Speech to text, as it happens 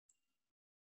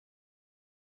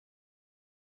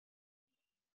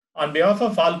On behalf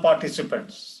of all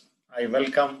participants, I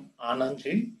welcome Anand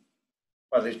ji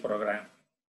for this program.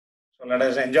 So let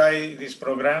us enjoy this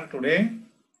program today.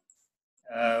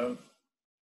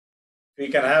 We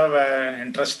can have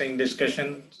interesting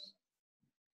discussions,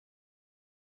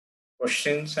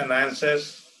 questions and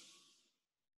answers.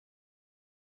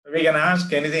 We can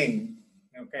ask anything,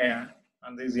 okay,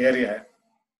 on this area.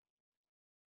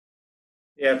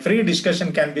 Yeah, free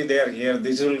discussion can be there here.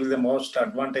 This will be the most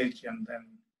advantage and then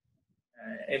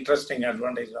interesting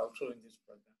advantage also in this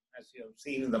program, as you have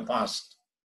seen in the past.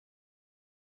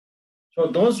 So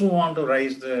those who want to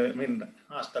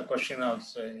ask the question or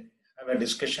have a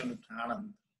discussion with Anand,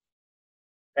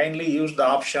 kindly use the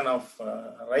option of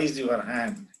raise your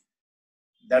hand.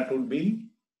 That would be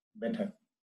better.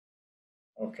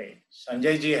 Okay,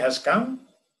 Sanjay ji has come.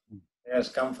 He has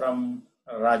come from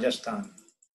Rajasthan.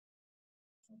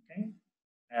 Okay,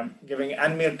 I'm giving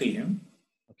unmute to him.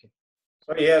 Okay.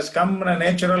 So he has come in a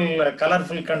natural,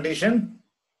 colorful condition.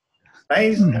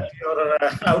 Nice. Your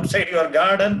outside your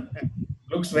garden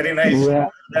looks very nice. Yeah.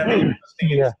 Than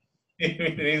Yeah.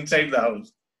 inside the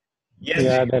house. Yes.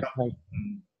 Yeah, that's right.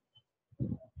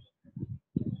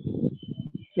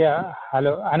 Yeah.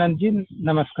 Hello, Anandji.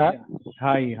 Namaskar.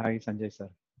 Hi, Sanjay sir.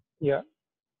 Yeah.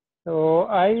 So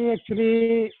I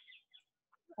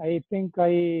think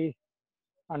I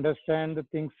understand the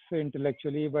things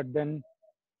intellectually, but then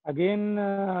again,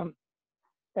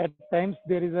 at times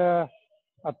there is a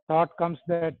thought comes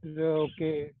that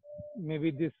okay,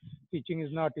 maybe this teaching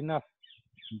is not enough,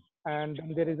 and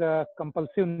there is a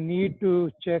compulsive need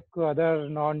to check other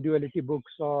non-duality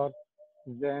books or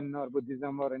Zen or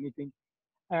Buddhism or anything.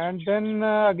 And then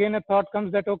again, a thought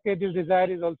comes that okay, this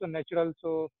desire is also natural,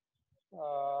 so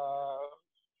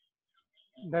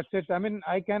that's it. I mean,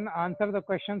 I can answer the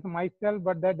questions myself,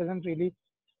 but that doesn't really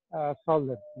solve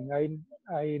that thing.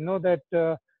 I know that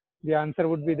the answer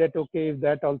would be that okay, if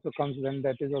that also comes, then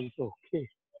that is also okay.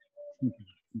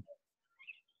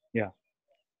 Yeah.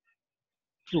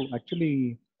 True.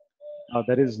 Actually,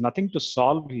 there is nothing to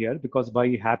solve here because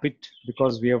by habit,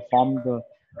 because we have formed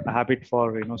a habit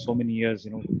for so many years,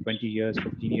 20 years,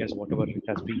 15 years, whatever it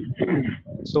has been.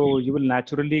 So you will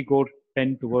naturally go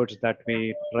tend towards that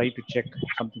way, try to check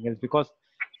something else because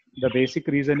the basic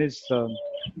reason is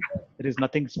there is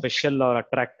nothing special or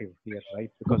attractive here,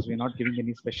 right? Because we're not giving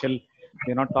any special,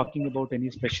 we're not talking about any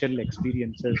special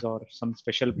experiences or some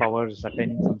special powers,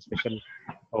 attaining some special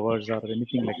powers or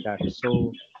anything like that.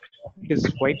 So it is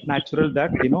quite natural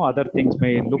that other things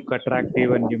may look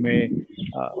attractive and you may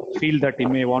feel that you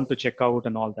may want to check out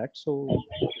and all that. So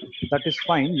that is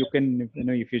fine. You can,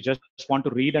 if you just want to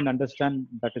read and understand,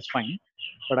 that is fine.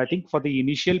 But I think for the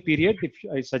initial period, if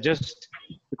I suggest,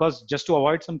 because just to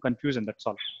avoid some confusion, that's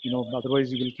all.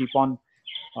 Otherwise you will keep on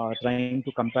trying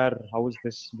to compare how is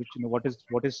this, which what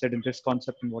is said in this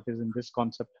concept and what is in this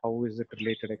concept, how is it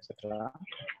related, etc.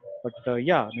 But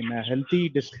yeah, I mean, a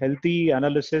healthy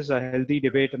analysis, a healthy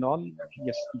debate, and all.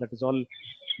 Yes, that is all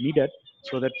needed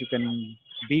so that you can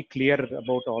be clear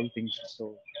about all things.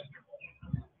 So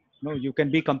no, you can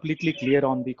be completely clear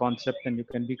on the concept and you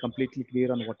can be completely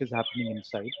clear on what is happening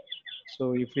inside.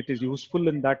 So if it is useful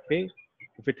in that way,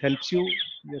 if it helps you,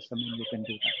 yes, I mean, you can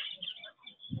do that.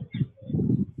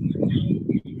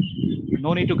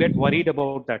 No need to get worried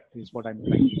about that is what I'm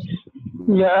trying to say.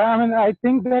 Yeah, I mean, I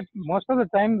think that most of the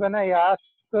time when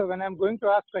I'm going to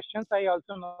ask questions, I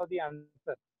also know the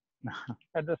answer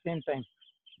at the same time.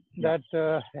 That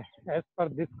as per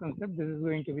this concept, this is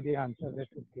going to be the answer.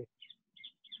 That's okay.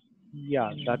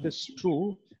 Yeah, that is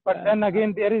true. But then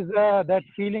again, there is that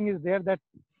feeling is there that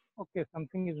okay,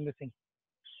 something is missing.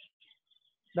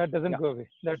 That doesn't go away.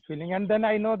 That feeling, and then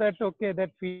I know that okay,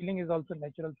 that feeling is also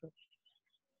natural. So,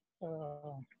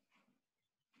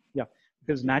 yeah,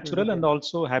 it is natural and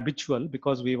also habitual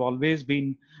because we've always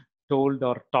been told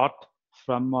or taught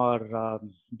from our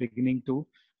beginning to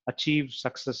achieve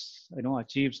success,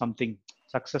 achieve something,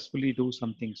 successfully do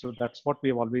something. So that's what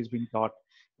we've always been taught,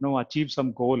 achieve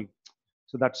some goal.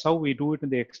 So that's how we do it in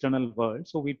the external world.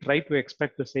 So we try to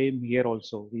expect the same here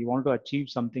also. We want to achieve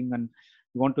something and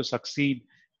we want to succeed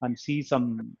and see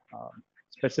some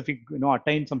specific,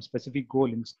 attain some specific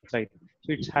goal inside.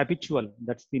 So it's habitual.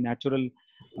 That's the natural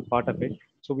part of it.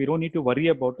 So we don't need to worry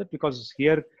about it because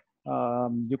here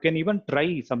you can even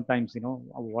try sometimes,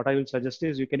 what I will suggest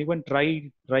is you can even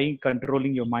try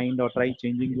controlling your mind or try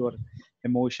changing your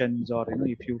emotions or,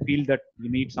 if you feel that you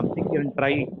need something, you can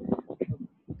try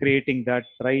creating that,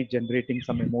 try generating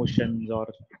some emotions or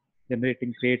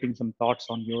creating some thoughts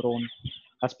on your own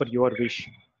as per your wish.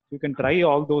 You can try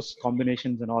all those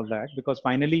combinations and all that, because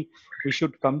finally we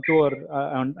should come to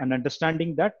an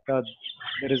understanding that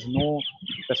there is no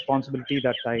responsibility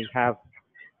that I have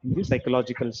in the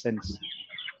psychological sense.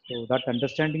 So that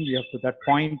understanding, you have to, that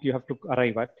point you have to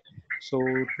arrive at. So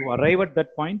to arrive at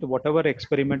that point, whatever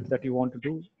experiment that you want to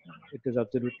do, it is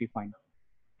absolutely fine.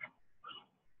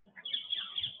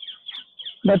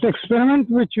 That experiment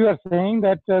which you are saying,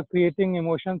 that creating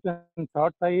emotions and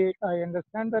thoughts, I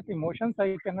understand that emotions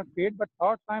I cannot create, but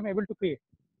thoughts I am able to create.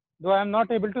 Though I am not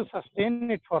able to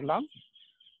sustain it for long,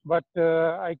 but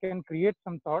I can create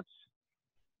some thoughts,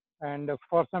 and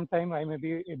for some time I may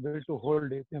be able to hold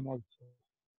them also.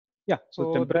 Yeah.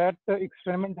 So that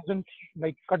experiment doesn't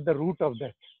like cut the root of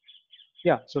that.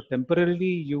 Yeah. So temporarily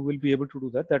you will be able to do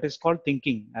that. That is called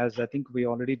thinking, as I think we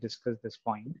already discussed this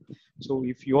point. So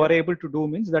if you are able to do,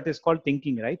 means that is called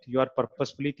thinking, right? You are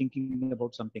purposefully thinking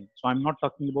about something. So I'm not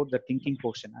talking about the thinking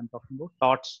portion. I'm talking about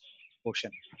thoughts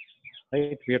portion,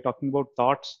 right? We are talking about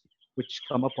thoughts which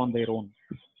come up on their own,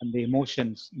 and the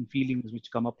emotions and feelings which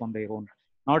come up on their own.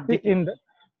 Not the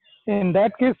in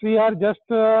that case, we are just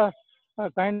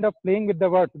kind of playing with the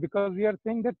words, because we are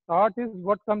saying that thought is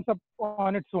what comes up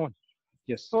on its own.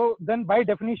 yes. So then by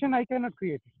definition, I cannot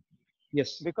create it.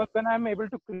 Yes. Because when I'm able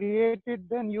to create it,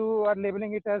 then you are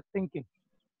labeling it as thinking.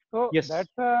 So Yes.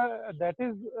 that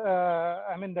is,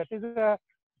 I mean, that is a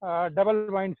double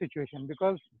bind situation,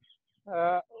 because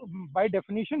by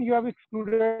definition, you have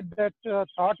excluded that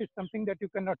thought is something that you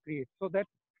cannot create. So that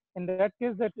in that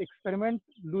case, that experiment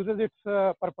loses its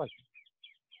purpose.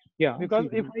 Yeah. Because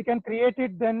if I can create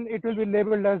it, then it will be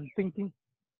labeled as thinking.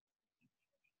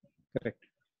 Correct.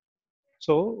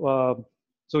 So,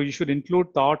 so you should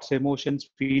include thoughts, emotions,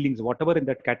 feelings, whatever in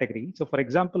that category. So, for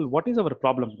example, what is our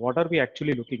problem? What are we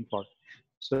actually looking for?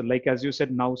 So, like as you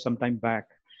said now, sometime back,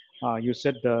 you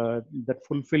said that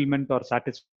fulfillment or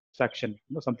satisfaction,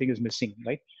 something is missing,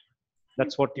 right?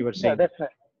 That's what you were saying. Yeah, that's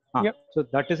right. Yep. So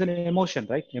that is an emotion,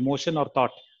 right? Emotion or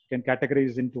thought can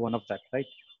categorize into one of that, right?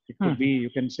 It could be, you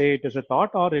can say it as a thought,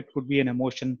 or it could be an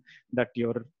emotion that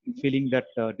you're feeling, that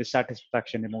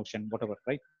dissatisfaction emotion, whatever,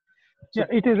 right? So, yeah,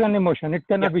 it is an emotion. It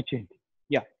cannot be changed.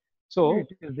 Yeah. So it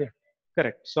is there.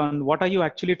 Correct. So, and what are you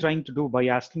actually trying to do by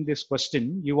asking this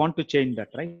question? You want to change that,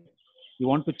 right? You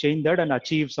want to change that and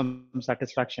achieve some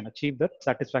satisfaction, achieve that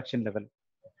satisfaction level.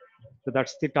 So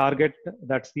that's the target.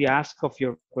 That's the ask of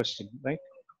your question, right?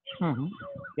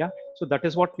 Yeah. So that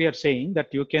is what we are saying,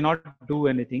 that you cannot do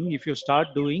anything. If you start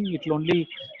doing, it will only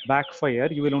backfire.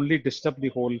 You will only disturb the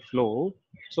whole flow.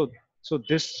 So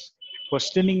this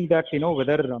questioning, that,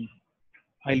 whether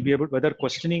I'll be able, whether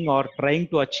questioning or trying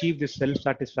to achieve this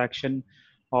self-satisfaction,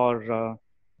 or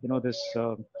this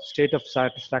state of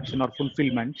satisfaction or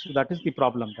fulfillment. So that is the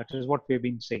problem. That is what we've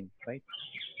been saying, right?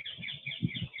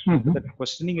 So that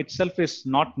questioning itself is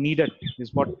not needed,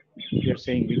 is what we are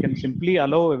saying. We can simply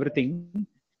allow everything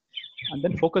and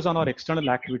then focus on our external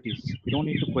activities. We don't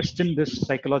need to question this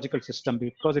psychological system,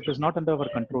 because it is not under our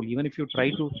control. Even if you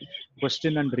try to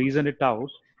question and reason it out,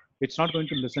 it's not going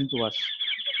to listen to us.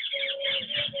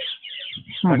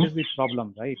 That is the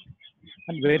problem, right?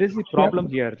 And where is the problem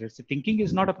here? Thinking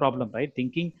is not a problem, right?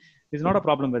 Thinking is not a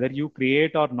problem whether you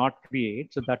create or not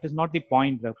create. So that is not the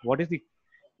point. What is the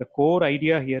core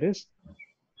idea here is,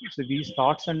 so these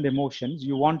thoughts and emotions,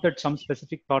 you wanted some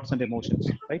specific thoughts and emotions,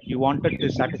 right? You wanted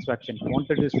this satisfaction, you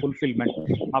wanted this fulfillment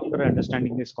after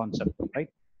understanding this concept, right?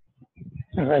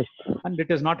 Right. And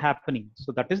it is not happening.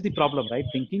 So that is the problem, right?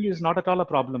 Thinking is not at all a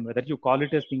problem, whether you call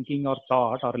it as thinking or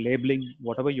thought or labeling,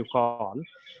 whatever you call,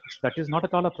 that is not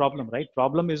at all a problem, right?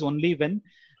 Problem is only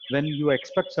when you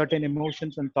expect certain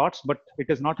emotions and thoughts, but it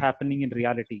is not happening in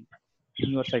reality in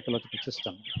your psychological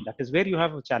system. That is where you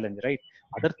have a challenge, right?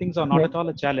 Other things are not at all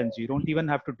a challenge. You don't even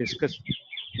have to discuss.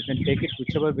 You can take it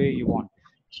whichever way you want.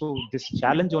 So this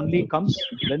challenge only comes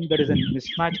when there is a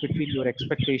mismatch between your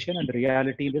expectation and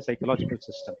reality in the psychological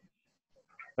system,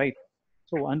 right?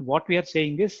 So, and what we are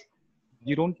saying is,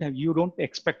 you don't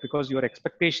expect, because your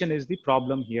expectation is the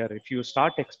problem here. If you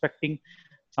start expecting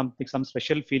something, some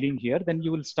special feeling here, then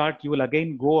you will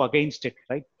again go against it,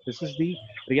 right? This is the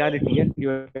reality, and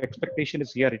your expectation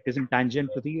is here. It isn't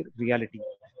tangent to the reality.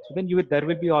 So then there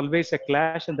will be always a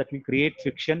clash, and that will create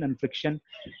friction, and friction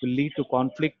will lead to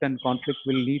conflict, and conflict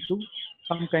will lead to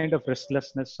some kind of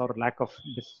restlessness or lack of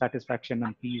dissatisfaction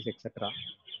and peace, etc.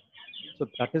 So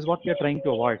that is what we are trying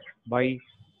to avoid by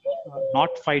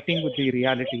not fighting with the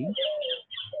reality.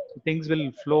 So things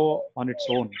will flow on its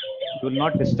own. It will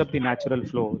not disturb the natural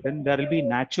flow. Then there will be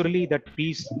naturally that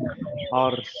peace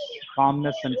or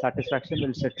calmness and satisfaction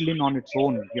will settle in on its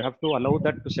own. You have to allow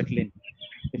that to settle in.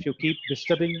 If you keep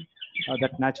disturbing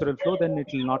that natural flow, then it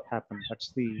will not happen.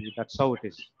 That's how it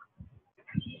is.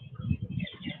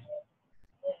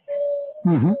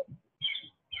 Mm-hmm.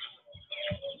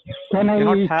 Can I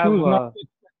Cannot have, choose not?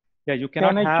 yeah, you cannot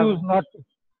Can I have. choose not?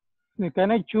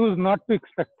 Can I choose not to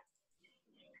expect?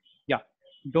 Yeah,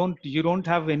 you don't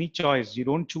have any choice. You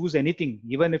don't choose anything,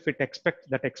 even if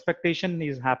that expectation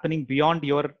is happening beyond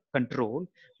your control,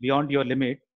 beyond your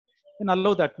limit. Then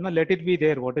allow that. No, let it be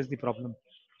there. What is the problem?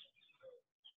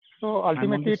 So I'm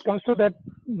ultimately, only. it comes to that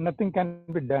nothing can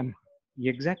be done.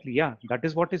 Exactly, yeah, that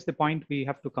is what is the point we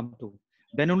have to come to.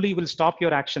 Then only you will stop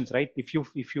your actions, right? If you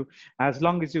as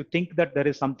long as you think that there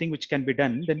is something which can be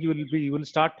done, then you will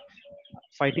start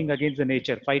fighting against the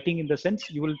nature. Fighting in the sense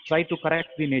you will try to correct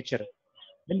the nature.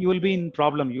 Then you will be in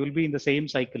problem, you will be in the same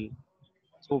cycle.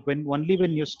 So when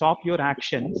you stop your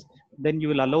actions, then you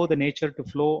will allow the nature to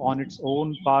flow on its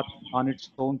own path, on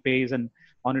its own pace, and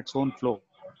on its own flow.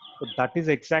 So that is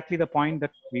exactly the point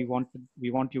that we want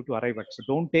you to arrive at. So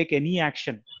don't take any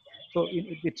action. So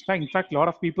in fact a lot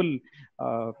of people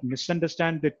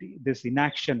misunderstand that this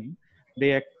inaction.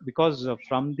 Because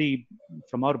from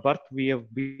our birth we have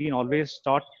been always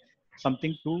taught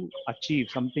something to achieve,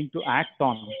 something to act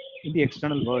on in the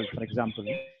external world, for example.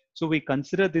 So we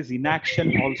consider this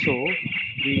inaction also.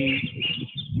 We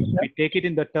we take it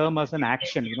in the term as an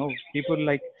action. People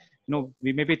like,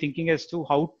 we may be thinking as to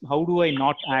how do I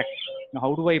not act.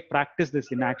 How do I practice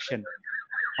this inaction?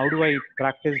 How do I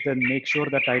practice then make sure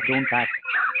that I don't act?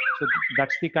 So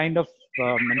that's the kind of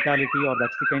mentality, or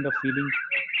that's the kind of feeling,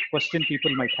 question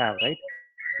people might have, right?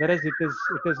 Whereas it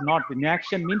is not.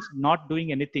 Inaction means not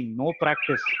doing anything, no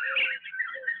practice.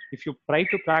 If you try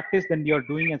to practice, then you're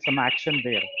doing some action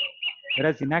there.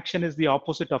 Whereas inaction is the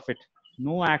opposite of it.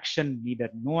 No action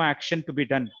needed, no action to be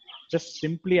done. Just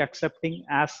simply accepting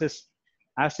as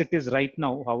it is right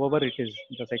now, however it is,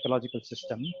 the psychological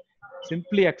system.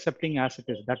 Simply accepting as it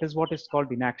is. That is what is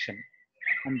called inaction.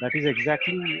 And that is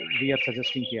exactly we are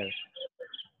suggesting here.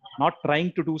 Not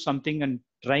trying to do something and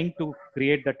trying to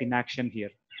create that inaction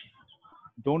here.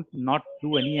 Don't not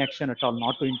do any action at all,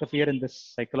 not to interfere in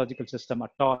this psychological system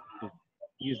at all,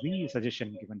 is the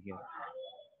suggestion given here.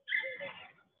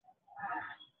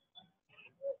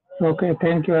 Okay,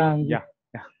 thank you, Anand. Yeah.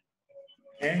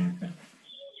 Okay.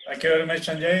 Thank you very much,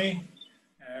 Sanjay.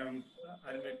 I'll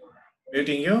be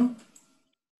muting you.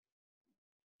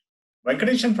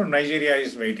 Venkateshan from Nigeria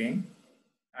is waiting.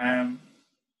 I'm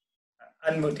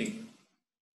unmuting you.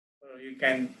 So you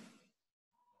can,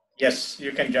 yes,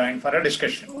 you can join for a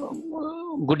discussion.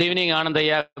 Good evening,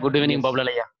 Anandaya. Good evening, Yes.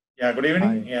 Bablalaya. Yeah, good evening.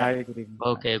 Hi, Yeah. hi, good evening.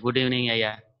 Okay, good evening,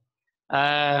 yeah.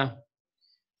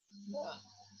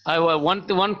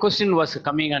 One question was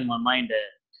coming on my mind.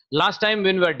 Last time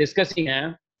when we were discussing,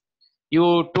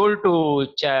 you told to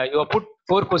you put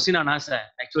 4 questions on us.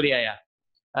 Actually,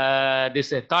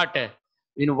 this thought,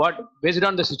 what based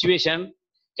on the situation,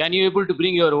 can you able to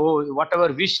bring your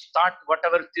whatever wish thought,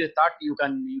 whatever thought you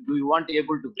want to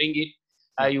able to bring it?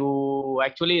 You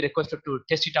actually requested to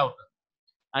test it out.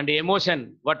 And the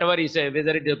emotion, whatever is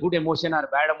whether it is a good emotion or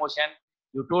bad emotion,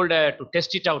 you told to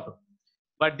test it out.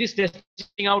 But this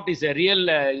testing out is a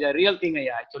real thing,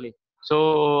 actually.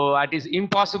 So it is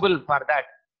impossible for that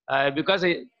because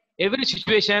every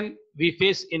situation we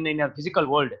face in a physical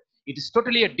world, it is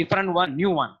totally a different one,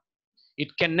 new one. It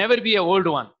can never be a old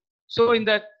one. So in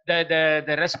that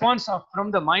the response from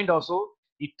the mind also,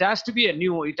 it has to be a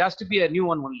new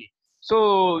one only.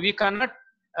 So we cannot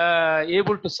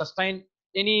able to sustain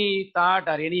any thought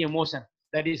or any emotion.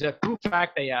 That is a true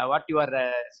fact, what you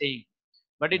are saying.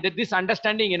 But this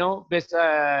understanding,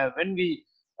 when we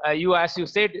you as you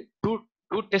said, to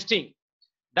testing,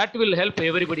 that will help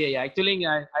everybody. Actually,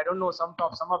 I don't know, some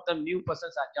of them new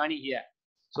persons are joining here,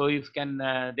 so if can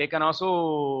they can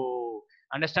also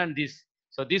understand this.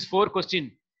 So these 4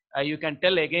 questions you can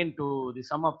tell again to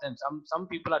some of them. Some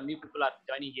people are new people are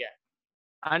joining here.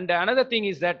 And another thing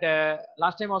is that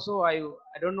last time also I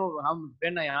don't know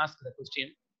when I asked the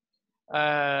question.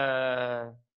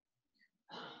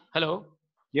 Hello.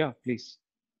 Yeah, please.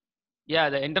 Yeah,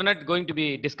 the internet going to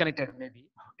be disconnected maybe.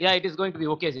 Yeah, it is going to be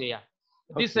okay. Yeah.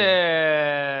 This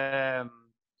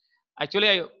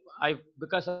actually I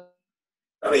because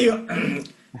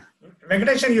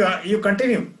Venkateshan, you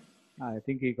continue. I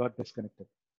think he got disconnected.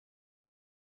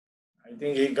 I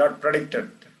think he got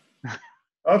predicted.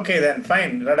 Okay, then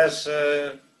fine. Let us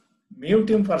mute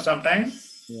him for some time.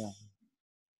 Yeah.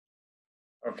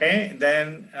 Okay,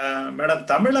 then Madam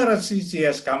Tamila Rasisi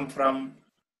has come from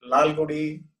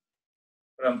Lalgudi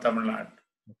from Tamil Nadu.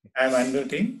 Okay. I am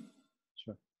unmuting.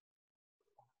 Sure.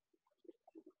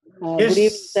 Yes. Good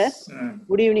evening, sir.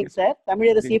 Good evening, sir.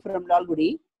 Tamil Rasisi from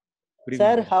Lalgudi. Breathing.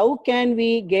 Sir, how can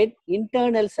we get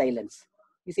internal silence?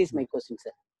 This is my question,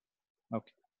 sir.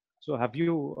 Okay. So have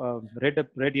you read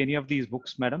any of these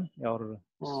books, madam? Or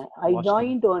I watched them?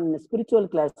 joined on spiritual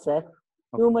class, sir.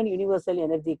 Okay. Human Universal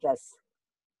Energy class.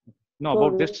 No, So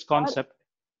about this concept.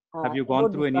 Have you gone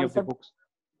about through this any of the concept, books?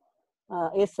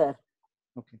 yes, sir.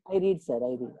 Okay. I read, sir.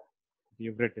 I read.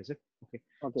 You've read, is it? Okay.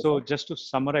 Okay, So sir. just to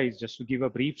summarize, just to give a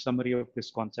brief summary of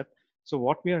this concept. So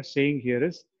what we are saying here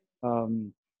is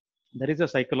there is a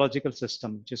psychological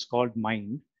system which is called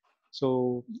mind.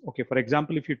 So, okay, for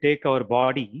example, if you take our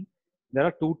body, there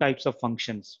are two types of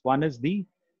functions. One is the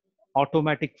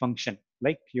automatic function,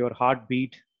 like your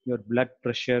heartbeat, your blood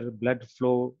pressure, blood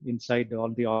flow inside all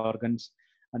the organs,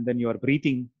 and then your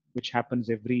breathing, which happens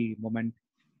every moment.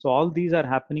 So all these are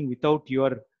happening without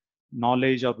your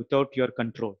knowledge or without your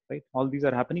control, right? All these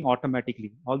are happening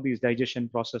automatically. All these digestion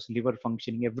process, liver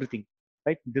functioning, everything,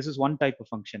 right? This is one type of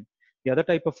function. The other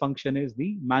type of function is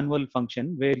the manual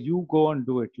function, where you go and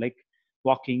do it, like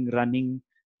walking, running,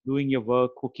 doing your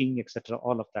work, cooking, etc.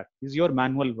 All of that is your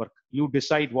manual work. You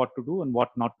decide what to do and what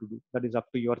not to do. That is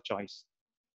up to your choice.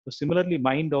 So similarly,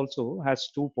 mind also has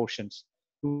two portions,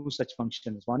 two such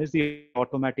functions. One is the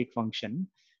automatic function,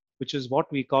 which is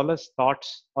what we call as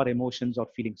thoughts or emotions or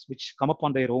feelings, which come up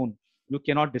on their own. You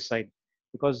cannot decide,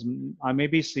 because I may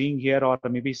be seeing here, or I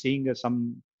may be seeing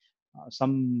some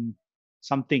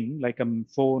something like a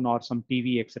phone or some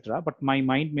TV, etc. But my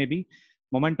mind may be,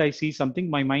 moment I see something,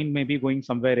 my mind may be going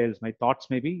somewhere else. My thoughts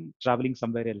may be traveling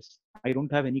somewhere else. I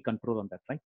don't have any control on that,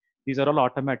 right? These are all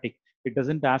automatic. It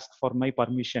doesn't ask for my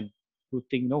permission to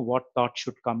think, what thought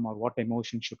should come or what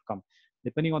emotion should come.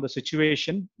 Depending on the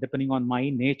situation, depending on my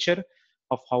nature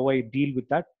of how I deal with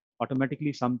that,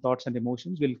 automatically some thoughts and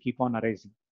emotions will keep on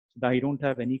arising. So I don't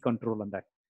have any control on that.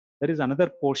 There is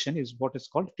another portion is what is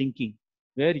called thinking,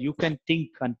 where you can think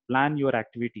and plan your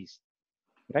activities,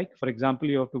 right? For example,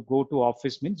 you have to go to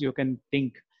office, means you can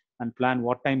think and plan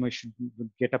what time I should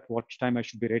get up, what time I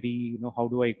should be ready, how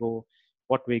do I go,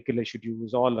 what vehicle I should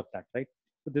use, all of that, right?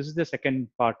 So this is the second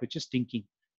part, which is thinking.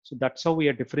 So that's how we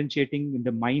are differentiating in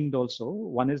the mind also.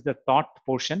 One is the thought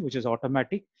portion, which is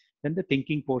automatic, then the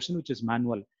thinking portion, which is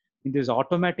manual. In this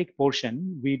automatic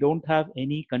portion, we don't have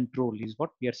any control, is what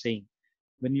we are saying.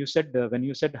 When you said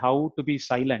how to be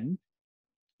silent,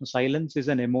 silence is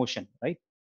an emotion, right?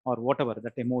 Or whatever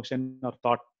that emotion or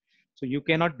thought. So you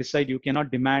cannot decide, you cannot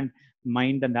demand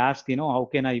mind and ask, how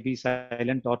can I be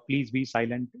silent, or please be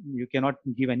silent. You cannot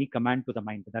give any command to the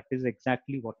mind. That is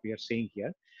exactly what we are saying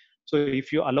here. So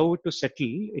if you allow it to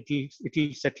settle,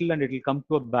 it'll settle and it'll come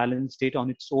to a balanced state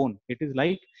on its own. It is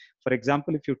like, for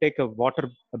example, if you take a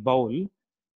bowl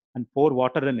and pour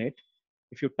water in it,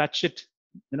 if you touch it,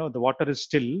 the water is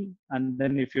still, and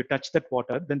then if you touch that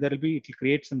water, then it will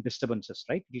create some disturbances,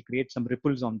 right? It will create some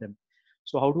ripples on them.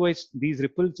 So how do these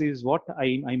ripples is what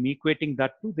I'm equating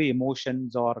that to the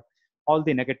emotions, or all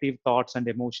the negative thoughts and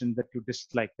emotions that you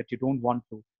dislike, that you don't want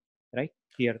to, right,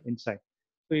 here inside.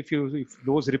 So if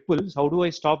those ripples, how do I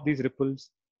stop these ripples?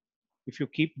 If you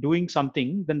keep doing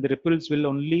something, then the ripples will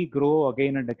only grow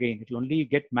again and again. It will only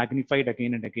get magnified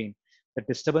again and again. The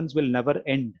disturbance will never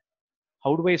end.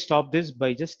 How do I stop this?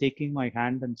 By just taking my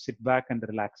hand and sit back and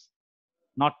relax,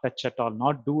 not touch at all,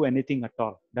 not do anything at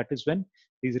all. That is when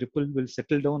these ripples will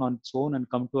settle down on its own and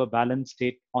come to a balanced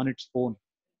state on its own.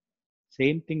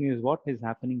 Same thing is what is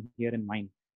happening here in mind.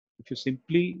 If you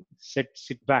simply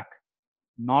sit back,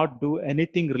 not do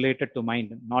anything related to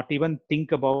mind, not even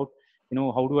think about,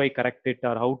 how do I correct it,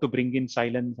 or how to bring in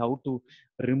silence, how to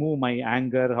remove my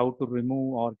anger, how to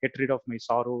remove or get rid of my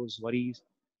sorrows, worries.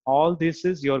 All this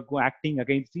is you're acting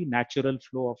against the natural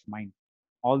flow of mind.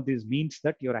 All this means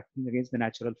that you're acting against the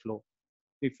natural flow.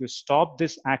 If you stop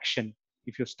this action,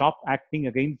 if you stop acting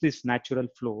against this natural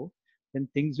flow, then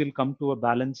things will come to a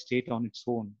balanced state on its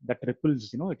own. That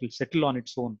ripples, it will settle on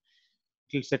its own.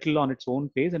 It will settle on its own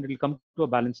pace and it will come to a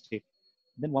balanced state.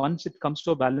 Then once it comes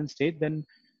to a balanced state, then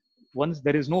once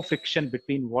there is no friction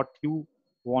between what you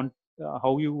want,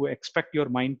 how you expect your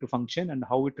mind to function, and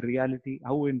how it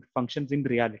functions in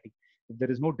reality. If there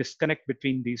is no disconnect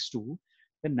between these two,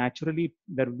 then naturally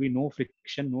there will be no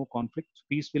friction, no conflict.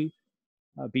 Peace will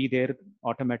be there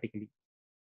automatically.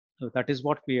 So that is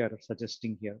what we are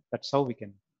suggesting here. That's how we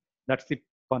can. That's the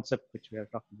concept which we are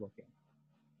talking about here.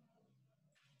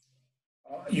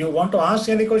 You want to ask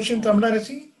any question,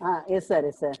 Tamlarasi? Yes, sir.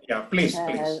 Yes, sir. Yeah, please.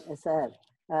 Sir,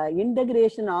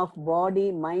 integration of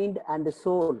body, mind, and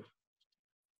soul.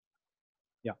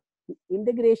 Yeah.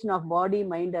 Integration of body,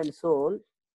 mind, and soul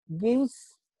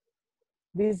gives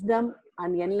wisdom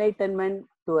and enlightenment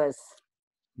to us.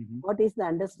 Mm-hmm. What is the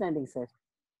understanding, sir?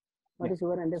 What is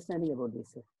your understanding about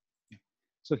this, sir?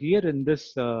 So here in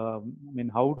this,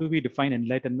 how do we define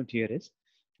enlightenment here is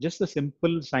just a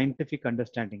simple scientific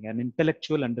understanding, an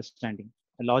intellectual understanding,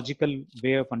 a logical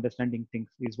way of understanding things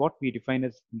is what we define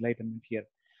as enlightenment here.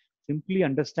 Simply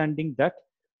understanding that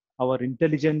our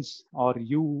intelligence or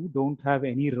you don't have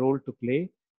any role to play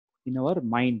in our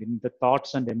mind, in the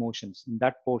thoughts and emotions. In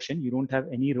that portion, you don't have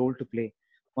any role to play.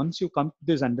 Once you come to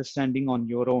this understanding on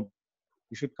your own,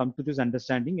 you should come to this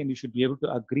understanding and you should be able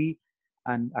to agree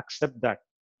and accept that.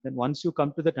 Then once you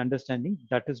come to that understanding,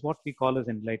 that is what we call as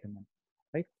enlightenment,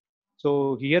 right?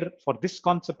 So here for this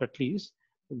concept, at least,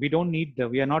 we don't need,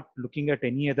 we are not looking at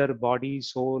any other body,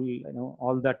 soul,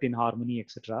 all that in harmony,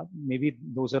 etc. Maybe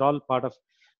those are all part of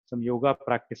some yoga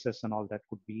practices and all that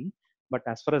could be. But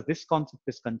as far as this concept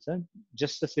is concerned,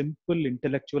 just a simple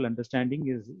intellectual understanding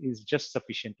is just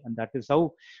sufficient. And that is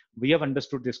how we have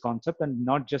understood this concept. And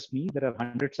not just me, there are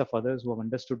hundreds of others who have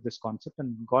understood this concept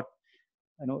and got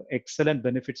excellent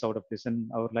benefits out of this. And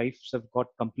our lives have got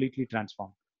completely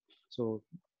transformed. So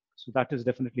that is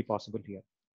definitely possible here.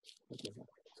 Okay, sir.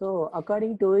 So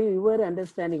according to your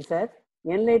understanding, sir,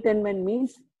 enlightenment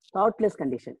means thoughtless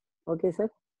condition. Okay, sir?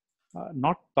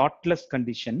 Not thoughtless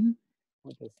condition.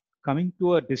 Okay, sir. Coming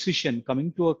to a decision,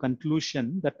 coming to a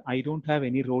conclusion that I don't have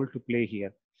any role to play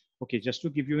here. Okay, just to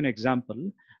give you an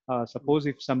example, suppose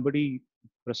if somebody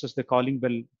presses the calling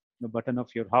bell, the button of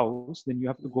your house, then you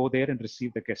have to go there and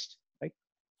receive the guest, right?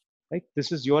 Right?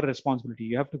 This is your responsibility.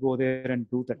 You have to go there and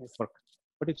do that work.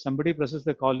 But if somebody presses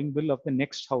the calling bell of the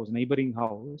next house, neighboring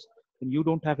house, then you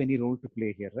don't have any role to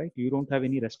play here, right? You don't have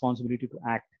any responsibility to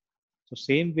act. So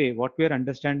same way, what we are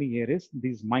understanding here is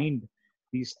these mind,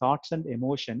 these thoughts and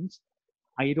emotions,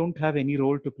 I don't have any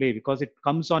role to play because it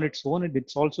comes on its own and it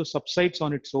also subsides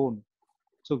on its own.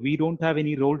 So we don't have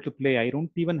any role to play. I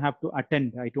don't even have to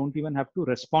attend. I don't even have to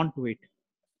respond to it.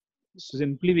 So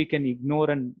simply we can ignore,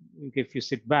 and if you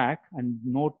sit back and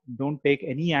don't take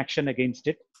any action against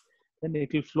it, then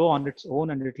it will flow on its own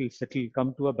and it will settle,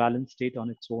 come to a balanced state on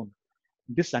its own.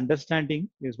 This understanding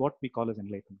is what we call as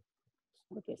enlightenment.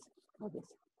 Okay, sir. Okay,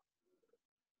 sir.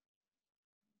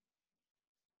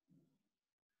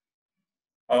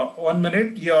 1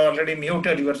 minute, you already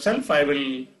muted yourself. I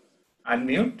will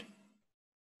unmute.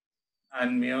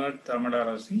 Unmute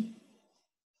Tamadarasi.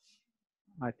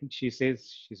 I think she says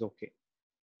she's okay.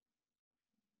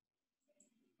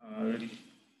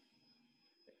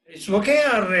 It's okay,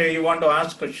 or you want to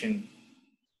ask question?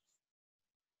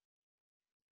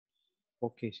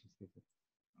 Okay, she says it.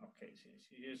 Okay,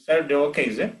 she said okay,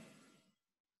 is it?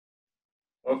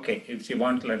 Okay, if she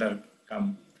wants, let her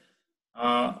come.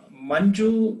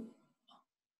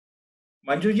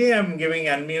 Manjuji, I'm giving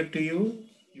unmute to you.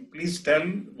 You please tell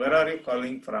where are you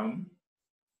calling from?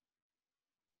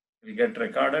 Will get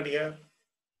recorded here.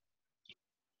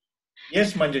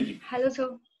 Yes, Manjuji. Hello,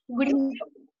 sir. Good evening.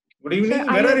 Good evening. Sir,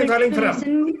 where are you able calling to from?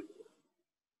 listen?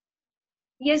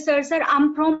 Yes, sir. Sir,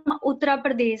 I'm from Uttar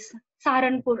Pradesh,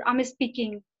 Saharanpur. I'm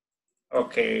speaking.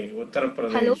 Okay, Uttar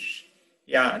Pradesh. Hello?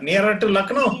 Yeah, nearer to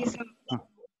Lucknow. Yes, sir.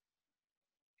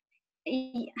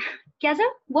 Kya, sir?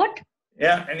 What?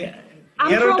 Yeah,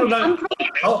 nearer to I'm Lucknow.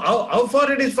 How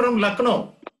far it is from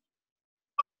Lucknow?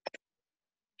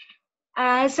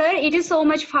 Sir, it is so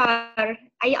much far.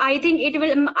 I think it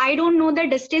will, I don't know the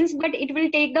distance, but it will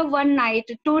take the one night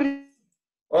to.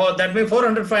 Oh, that means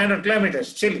 400, 500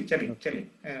 kilometers. Chili.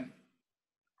 Yeah.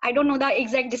 I don't know the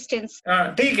exact distance.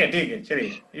 ठीक है,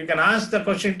 चलिए. You can ask the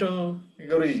question to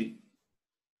Guruji.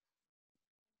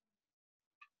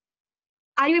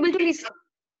 Are you able to listen?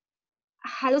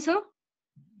 Hello, sir?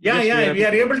 Yeah, Yes, we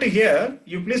are able to hear.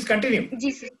 You please continue.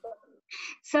 Yes, sir.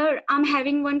 Sir, I'm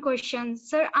having one question.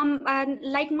 Sir,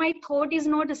 like my thought is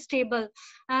not stable.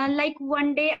 Like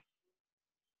one day.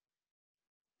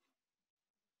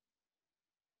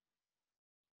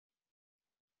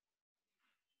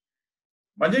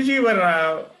 Manjuji,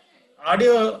 your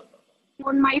audio.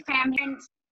 On my family.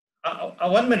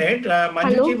 1 minute,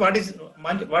 Manjuji.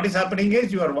 What is happening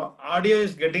is your audio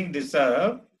is getting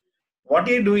disturbed. What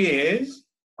you do is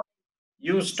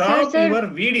you stop your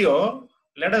video.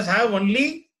 Let us have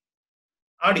only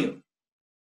audio.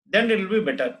 Then it will be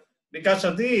better because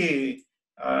of the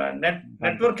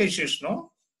network issues.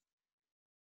 No,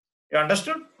 you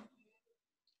understood?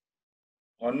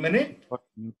 1 minute.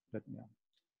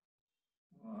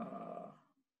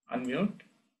 Unmute.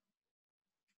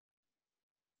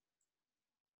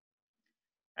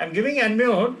 I'm giving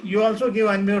unmute. You also give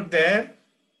unmute there.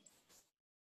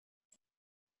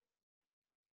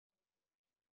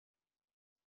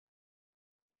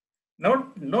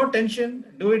 No tension.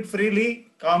 Do it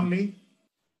freely, calmly.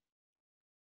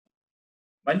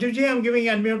 Manjuji, I'm giving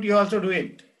unmute. You also do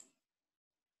it.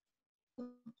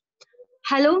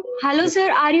 Hello, sir.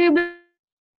 Are you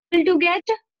able to get?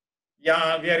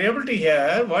 Yeah, we are able to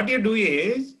hear. What you do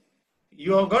is,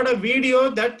 you have got a video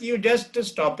that you just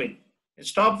stop it.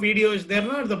 Stop video is there,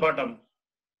 no, at the bottom.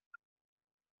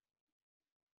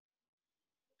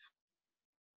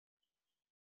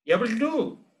 You able to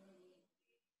do?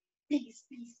 Please.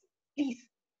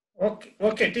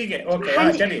 Okay, ठीक है. Okay, हाँ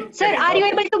हाँ, जी. चलिए. Sir, are you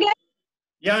Okay. able to get?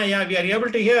 Yeah, we are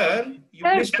able to hear. You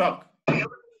Sir. please talk.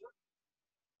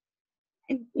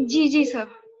 Ji, sir.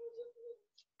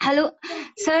 Hello,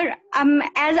 sir.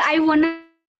 As I wanna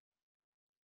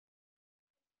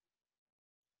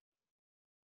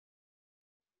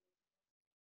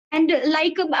and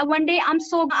like one day I'm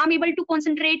able to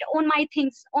concentrate on my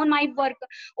things, on my work,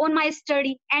 on my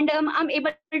study, and I'm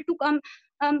able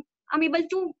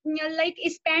to like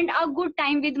spend a good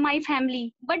time with my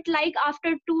family. But like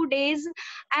after 2 days,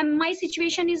 my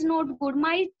situation is not good.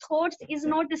 My thoughts is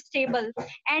not stable,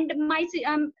 and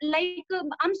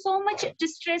I'm so much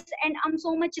distressed and I'm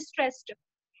so much stressed.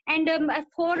 And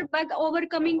for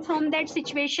overcoming from that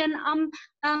situation,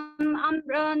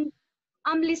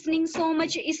 I'm listening so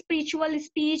much spiritual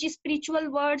speech, spiritual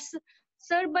words,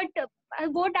 sir. But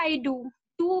what I do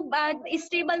to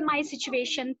stable my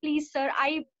situation, please, sir.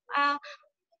 Uh,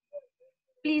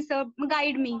 please, sir,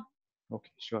 guide me.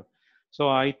 Okay, sure. So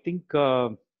I think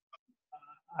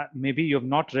maybe you have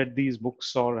not read these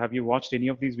books, or have you watched any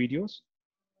of these videos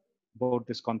about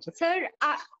this concept? Sir,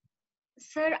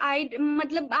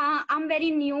 I'm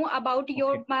very new about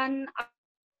your Okay. man.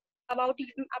 About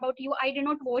you, I did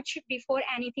not watch before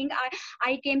anything.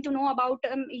 I came to know about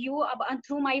you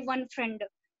through my one friend.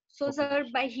 So Okay. sir,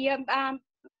 by here,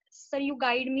 sir, you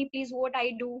guide me, please, what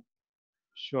I do.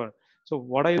 Sure. So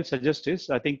what I will suggest is,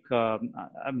 I think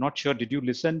I'm not sure. Did you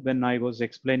listen when I was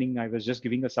explaining? I was just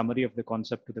giving a summary of the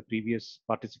concept to the previous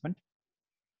participant.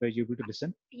 Were you able to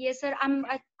listen? Yes, sir.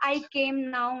 I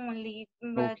came now only.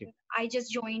 Okay. I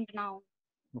just joined now.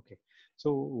 Okay.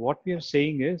 So what we are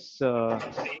saying is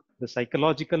the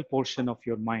psychological portion of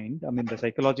your mind. I mean, the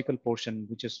psychological portion,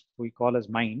 which is we call as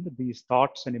mind, these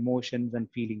thoughts and emotions and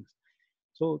feelings.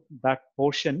 So that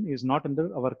portion is not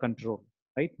under our control,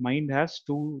 right? Mind has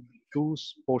two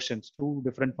portions, two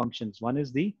different functions. One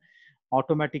is the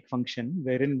automatic function,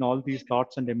 wherein all these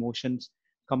thoughts and emotions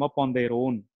come up on their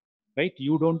own, right?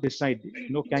 You don't decide.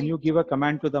 Can you give a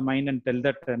command to the mind and tell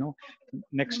that,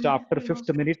 next after No,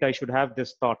 fifth minute I should have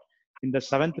this thought. In the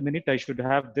seventh minute I should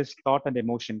have this thought and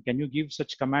emotion. Can you give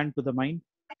such command to the mind?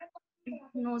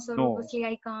 no, sir. No, Obviously,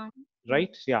 I can't.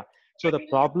 right? Yeah. So the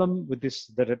problem with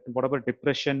this, whatever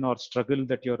depression or struggle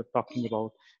that you're talking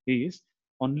about, is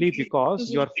only because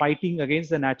Ji. you're fighting against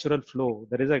the natural flow.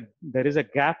 There is a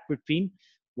gap between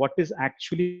what is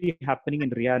actually happening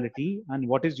in reality and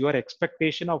what is your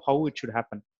expectation of how it should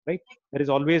happen, right? There is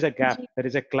always a gap. Ji. There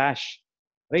is a clash,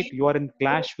 right? You are in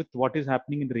clash with what is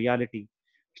happening in reality.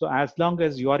 So as long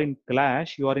as you are in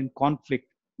clash, you are in conflict,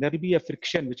 there will be a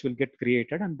friction which will get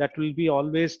created, and that will be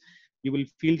always, you will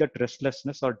feel that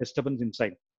restlessness or disturbance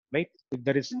inside, right? If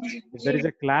there is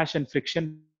a clash and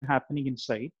friction happening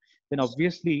inside, then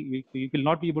obviously you will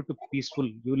not be able to peaceful.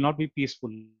 You will not be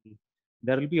peaceful.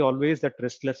 There will be always that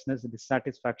restlessness,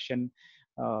 dissatisfaction,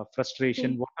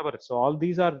 frustration, Ji. whatever. So all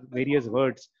these are various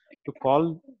words to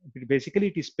call. Basically,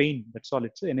 it is pain. That's all.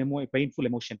 It's a painful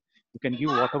emotion. You can give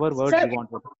whatever words Sir, you want.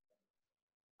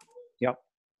 Yeah.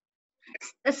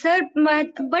 sir,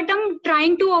 but I'm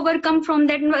trying to overcome from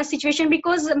that situation,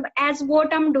 because as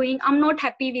what I'm doing, I'm not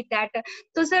happy with that.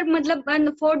 So sir,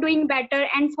 for doing better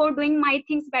and for doing my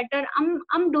things better,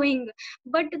 I'm doing,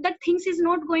 but the things is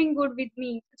not going good with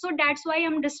me. So that's why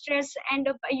I'm distressed. And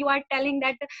you are telling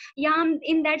that, yeah, I'm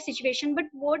in that situation, but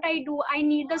what I do, I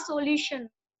need the solution.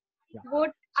 Yeah.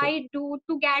 What So I do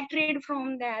to get rid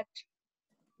from that.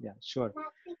 yeah, sure.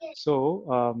 So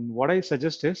what I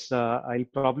suggest is, I'll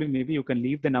probably, maybe you can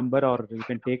leave the number or you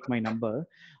can take my number.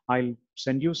 I'll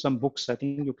send you some books. I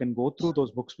think you can go through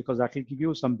those books because that will give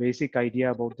you some basic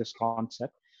idea about this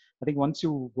concept. I think once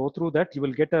you go through that, you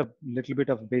will get a little bit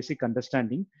of basic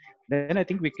understanding. Then I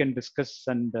think we can discuss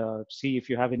and see if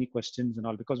you have any questions and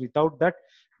all. Because without that,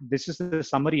 this is the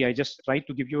summary. I just tried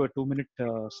to give you a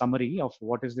 2-minute summary of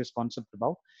what is this concept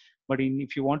about. But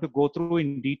if you want to go through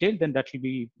in detail, then that will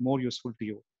be more useful to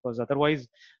you, because otherwise,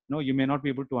 you may not be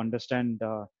able to understand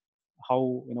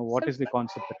how, what So, is the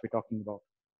concept that we're talking about.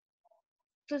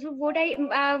 so what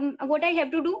I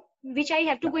have to do, which I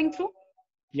have to Yeah. going through.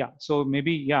 Yeah. So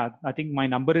maybe, yeah, I think my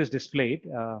number is displayed.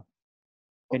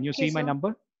 Can you Okay, see my sir.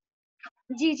 number?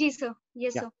 Ji, sir.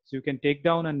 Yes, Yeah. sir. So you can take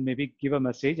down and maybe give a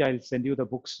message. I'll send you the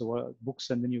books,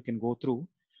 and then you can go through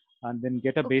and then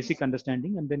get a Okay, basic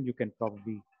understanding, and then you can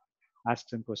probably ask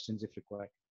some questions if required.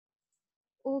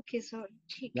 Okay, sir.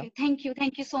 ठीक Yeah. है.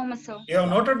 Thank you so much, sir. You have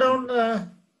noted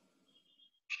down.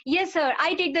 Yes, sir.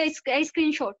 I take the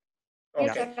screenshot.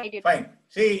 Yes, Okay, sir. I did. fine.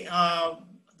 See,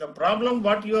 the problem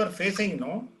what you are facing,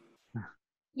 no,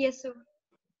 Yes, sir.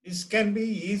 this can be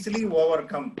easily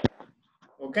overcome.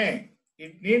 Okay,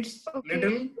 it needs Okay.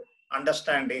 little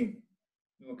understanding.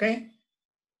 Okay.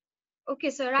 Okay,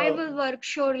 sir. I So, will work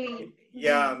surely.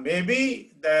 yeah, maybe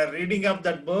the reading of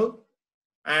that book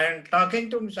and talking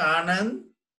to Mr. Anand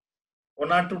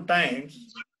 1 or 2 times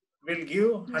will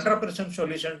give 100%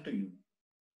 solution to you.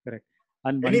 Correct.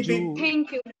 And Many Manju, people,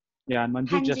 Thank you. yeah, and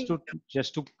Manju, Hanji.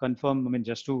 just to confirm, I mean,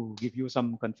 just to give you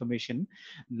some confirmation,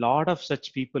 lot of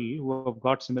such people who have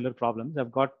got similar problems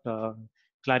have got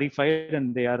clarified,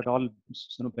 and they are all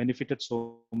benefited so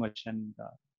much, and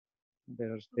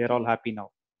they're all Okay. happy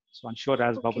now. So I'm sure,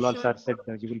 as Okay, Babulal sir. sir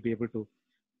said, you will be able to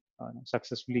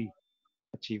successfully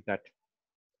achieve that.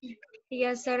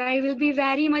 Yes, sir. I will be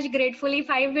very much grateful if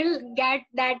I will get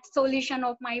that solution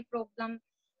of my problem.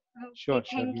 Sure, Okay,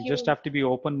 sure. thank You you. just have to be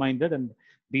open-minded and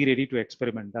be ready to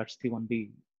experiment. That's the only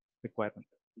requirement.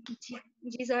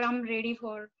 Ji, sir, I'm ready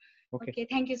for. Okay. Okay,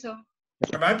 thank you, sir.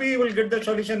 I'm happy you will get the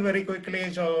solution very quickly.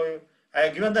 So I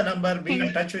have given the number, be Thank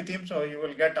in touch with him, so you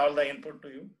will get all the input to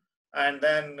you. And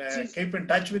then Ji, keep in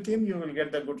touch with him, you will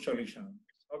get the good solution.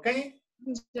 Okay?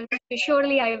 sir.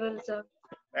 Surely I will, sir.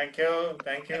 Thank you.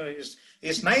 Thank you.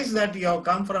 It's nice that you have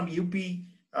come from UP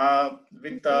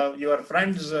with your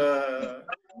friend's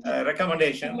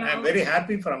recommendation. Yeah. I'm very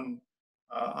happy from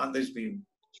on this beam.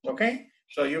 Okay?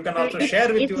 So you can also It's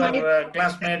share with my your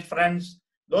classmates, friends,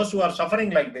 those who are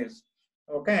suffering like this.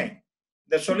 Okay?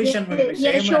 The solution will be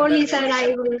yes, same. surely, And sir. then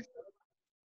I will.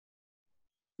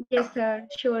 Yes, sir.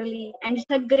 Surely, and it's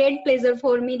a great pleasure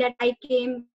for me that I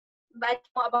came back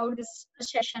about this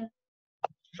session.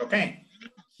 okay?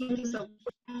 Thank you, sir.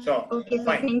 So, Okay, sir.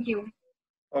 fine. Thank you.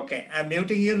 Okay, I'm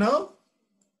muting you now.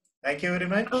 Thank you very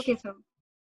much. Okay, sir.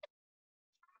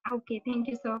 Okay, thank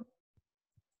you, sir.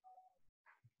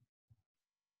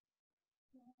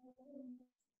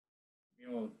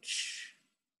 Mute.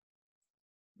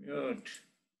 Mute.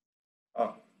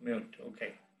 Oh, mute.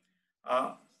 Okay.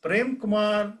 Prem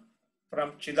Kumar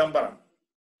from Chidambaram.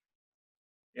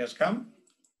 Yes, come.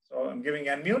 So I'm giving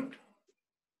unmute.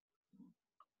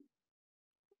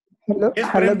 Hello, Yes,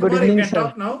 hello. Prem Good Kumar, you evening, can sir.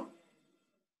 talk now.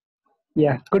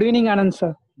 Yeah, good evening, Anand,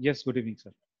 sir. Yes, good evening,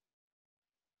 sir.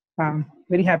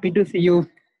 Very happy to see you.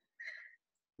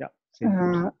 Yeah, same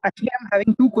here, sir. Actually, I'm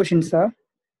having two questions, sir.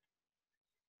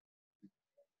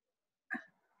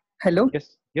 Hello.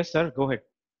 Yes, sir. Go ahead.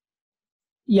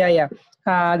 Yeah.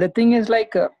 The thing is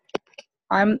like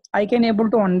I can able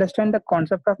to understand the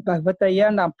concept of Bhagavad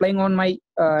and applying on my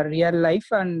real life,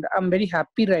 and I'm very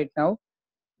happy right now.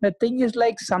 The thing is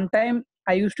like sometime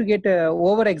I used to get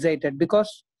overexcited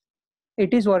because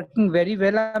it is working very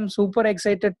well. I'm super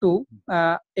excited to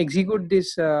execute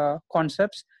these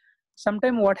concepts.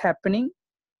 Sometime what happening,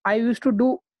 I used to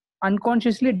do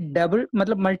unconsciously double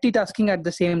matlab multitasking at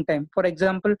the same time. For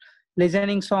example,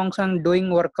 listening songs and doing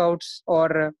workouts,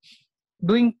 or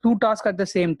doing two tasks at the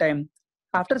same time.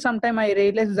 After some time I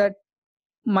realized that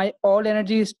my all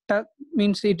energy is stuck,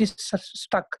 means it is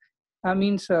stuck,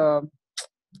 means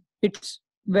it's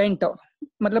went off.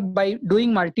 Matlab by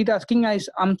doing multitasking,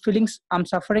 I'm feeling I'm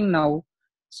suffering now.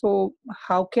 So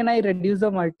how can I reduce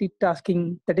the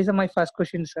multitasking? That is my first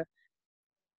question, sir.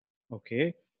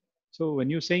 Okay. So when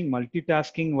you're saying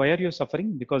multitasking, why are you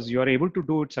suffering? Because you are able to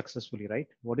do it successfully, right?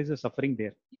 What is the suffering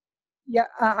there? Yeah,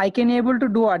 I can able to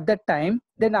do at that time.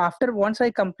 Then after once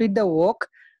I complete the work,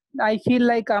 I feel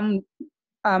like I'm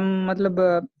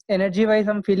matlab, energy wise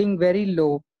I'm feeling very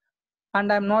low,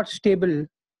 and I'm not stable.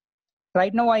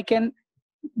 Right now I can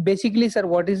basically, sir,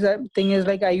 what is the thing is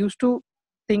like I used to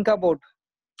think about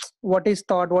what is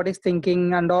thought, what is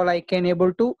thinking, and all I can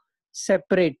able to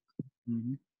separate.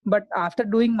 Mm-hmm. But after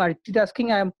doing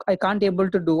multitasking, I can't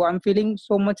able to do. I'm feeling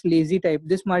so much lazy type.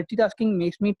 This multitasking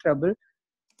makes me trouble.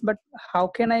 But how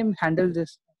can I handle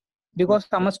this? Because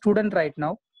I'm a student right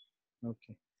now.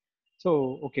 Okay.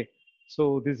 Okay.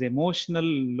 So this emotional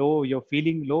low, you're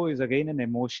feeling low is again an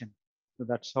emotion. So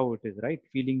that's how it is, right?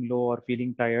 Feeling low or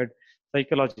feeling tired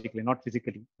psychologically, not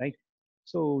physically, right?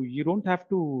 So you don't have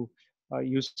to,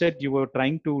 you said you were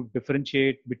trying to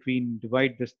differentiate between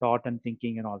divide this thought and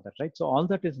thinking and all that, right? So all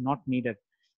that is not needed.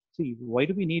 See, why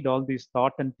do we need all this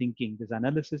thought and thinking? This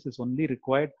analysis is only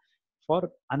required for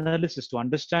analysis to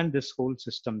understand this whole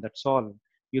system. That's all.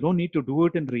 You don't need to do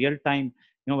it in real time.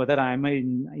 Whether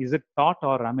is it thought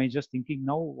or am I just thinking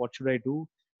now? What should I do?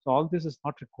 So all this is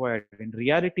not required. In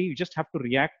reality, you just have to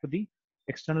react to the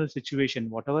external situation,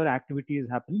 whatever activity is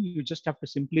happening, you just have to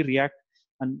simply react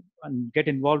and get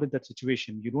involved in that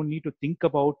situation. You don't need to think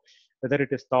about whether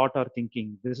it is thought or thinking.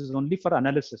 This is only for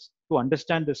analysis to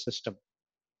understand the system,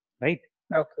 right?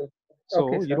 Okay. Okay, So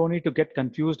you sir. don't need to get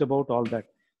confused about all that.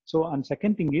 So, and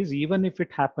second thing is, even if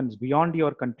it happens beyond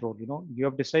your control, you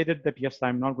have decided that, yes,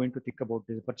 I'm not going to think about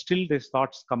this, but still these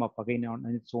thoughts come up again on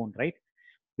its own, right?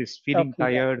 This feeling Okay. Yeah.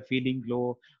 tired, feeling low,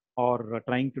 or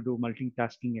trying to do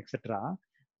multitasking, etc.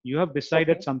 You have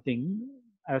decided Okay. something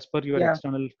as per your Yeah.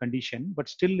 external condition, but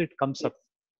still it comes Yes. up.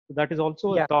 So that is also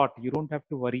a Yeah. thought. You don't have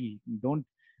to worry.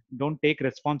 Don't take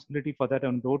responsibility for that,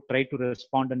 and don't try to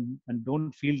respond, and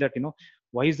don't feel that,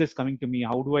 why is this coming to me?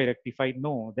 How do I rectify it?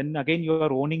 No, then again you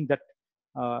are owning that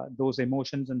those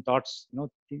emotions and thoughts.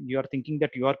 You are thinking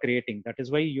that you are creating. That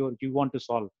is why you want to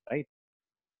solve, right?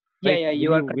 Yeah. Right? Yeah. Will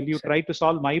You are you will correct, you sir. try to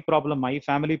solve my problem, my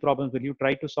family problems? Will you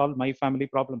try to solve my family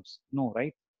problems? No,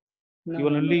 right? No. You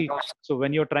will No. No. only. No. So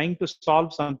when you're trying to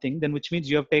solve something, then which means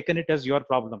you have taken it as your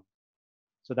problem.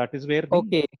 So that is where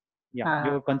Okay.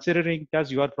 you're considering it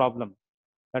as your problem.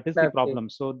 That is the Okay. problem.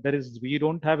 So we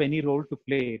don't have any role to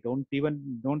play. Don't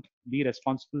be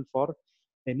responsible for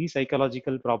any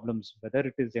psychological problems, whether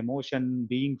it is emotion,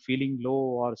 feeling low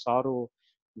or sorrow,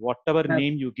 whatever Okay.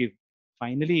 name you give.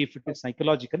 Finally, if it is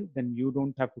psychological, then you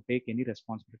don't have to take any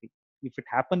responsibility. If it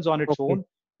happens on its Okay. own,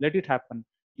 let it happen.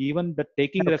 Even the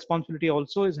taking Okay. responsibility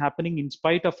also is happening in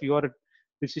spite of your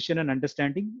decision and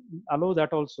understanding. Allow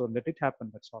that also. Let it happen.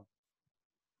 That's all.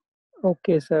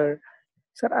 Okay, sir.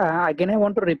 Sir, again, I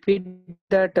want to repeat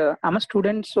that I'm a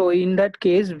student. So in that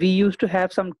case, we used to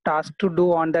have some task to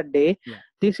do on that day. Yeah.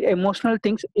 These emotional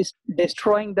things is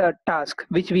destroying the task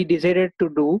which we decided to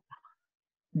do.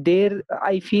 There,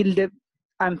 I feel that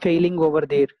I'm failing over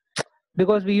there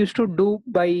because we used to do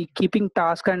by keeping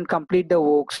task and complete the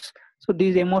works. So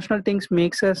these emotional things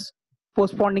makes us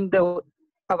postponing the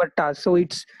our task. So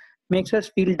it's makes us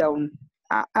feel down.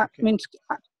 Okay. Means,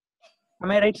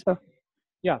 am I right, sir?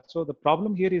 Yeah, so the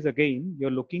problem here is again,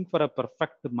 you're looking for a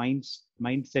perfect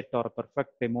mindset or a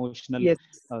perfect emotional Yes.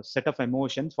 set of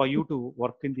emotions for you to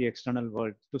work in the external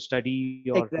world, to study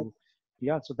or Exactly. to,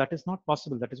 yeah, so that is not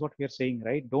possible. That is what we are saying,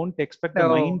 right? Don't expect the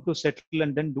mind Oh, to settle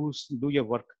and then do your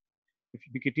work. If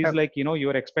it is okay. like,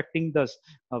 you're expecting the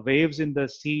waves in the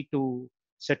sea to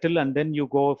settle and then you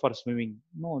go for swimming.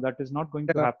 No, that is not going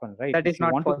to Uh, happen, right? that If is you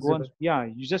not want to go and, possible. yeah,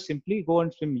 you just simply go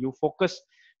and swim. You focus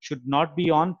should not be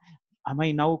on, am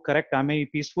I now correct? Am I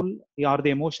peaceful? Are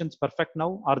the emotions perfect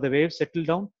now? Are the waves settled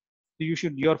down? So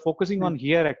you're focusing Mm. on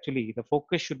here actually. The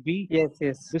focus should be Yes,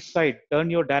 yes. this side, turn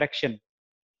your direction,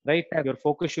 right? Okay. Your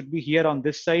focus should be here on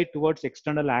this side towards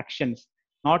external actions,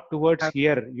 not towards Okay.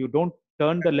 here. You don't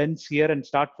turn the lens here and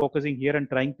start focusing here and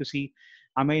trying to see,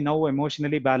 am I now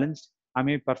emotionally balanced? Am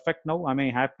I perfect now? Am I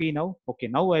happy now? Okay,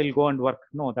 now I'll go and work.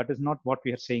 No, that is not what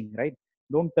we are saying, right?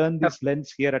 Don't turn Okay. this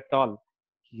lens here at all.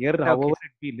 Here, Okay. however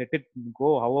it be, let it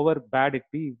go. However bad it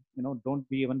be, don't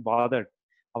be even bothered.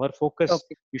 Our focus,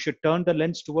 Okay. you should turn the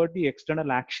lens toward the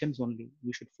external actions only.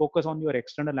 You should focus on your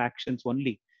external actions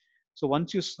only. So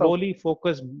once you Okay. slowly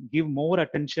focus, give more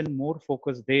attention, more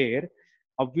focus there, Okay.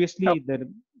 obviously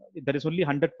there is only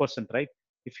 100%, right?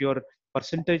 If your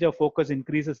percentage of focus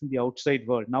increases in the outside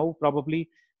world, now probably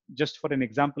just for an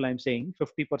example, I'm saying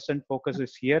 50% focus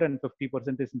is here and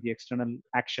 50% is in the external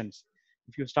actions.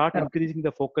 If you start Okay. increasing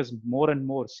the focus more and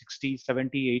more, 60,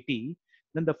 70, 80,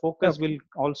 then the focus Okay. will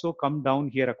also come down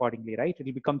here accordingly, right? It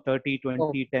will become 30, Oh,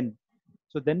 20, 10.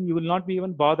 So then you will not be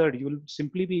even bothered. You will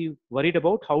simply be worried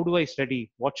about, how do I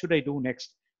study? What should I do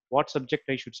next? What subject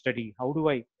I should study? How do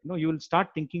I, you will start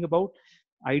thinking about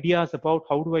ideas about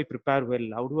how do I prepare well?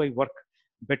 How do I work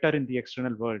better in the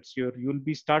external world? So you'll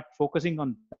be start focusing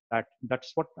on that.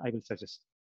 That's what I will suggest.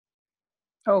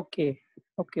 okay.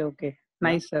 Okay. Okay. Yeah.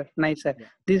 Nice, sir. Nice, sir. Yeah.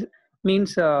 This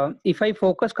means if I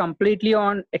focus completely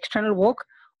on external work,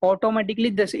 automatically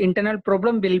this internal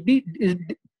problem will be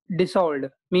dissolved.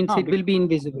 Means Ah, it will be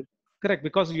invisible. correct,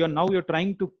 because you're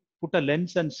trying to put a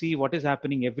lens and see what is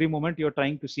happening. Every moment you're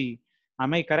trying to see,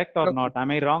 am I correct or Okay. not?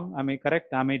 Am I wrong? Am I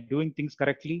correct? Am I doing things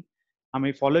correctly? Am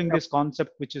I following Okay. this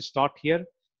concept which is taught here?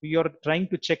 You're trying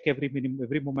to check every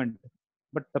moment.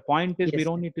 But the point is, we Yes.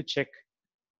 don't need to check.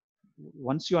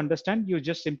 Once you understand, you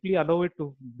just simply allow it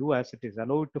to do as it is,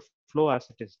 allow it to flow as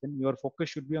it is. Then your focus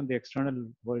should be on the external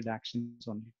world actions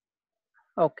only.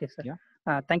 Okay, sir.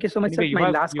 Yeah. Thank you so much, Anyway, sir. you My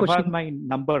have last you have question. my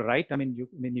number, right?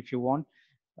 If you want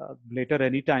later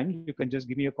anytime, you can just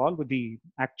give me a call with the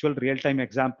actual real-time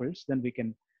examples. Then we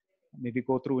can maybe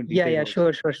go through in Yeah, detail yeah, also.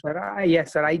 sure, sure, sir.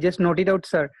 Yes, sir. I just noted out,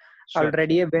 sir, Sure.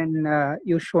 already when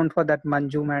you shown for that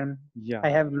Manju, madam. Yeah. I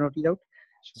have noted out.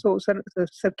 So, sir,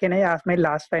 can I ask my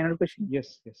last final question?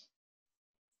 Yes, yes.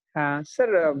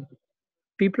 Sir,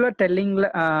 people are telling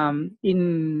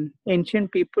in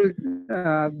ancient people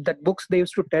that books they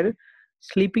used to tell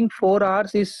sleeping 4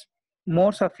 hours is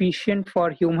more sufficient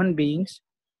for human beings.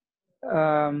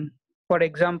 Um, for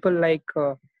example, like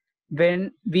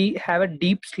when we have a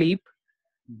deep sleep,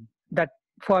 that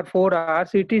for 4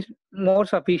 hours it is more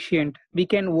sufficient. We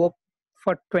can work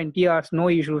for 20 hours, no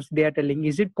issues. They are telling.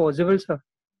 Is it possible, sir?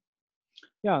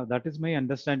 Yeah, that is my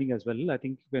understanding as well. I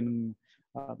think when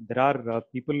there are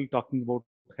people talking about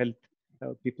health,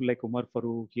 people like Umar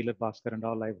Farooq, Keeler Bhaskar, and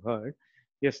all I've heard.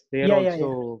 Yes, they are Yeah.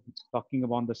 also talking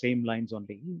about the same lines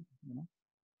only. You know,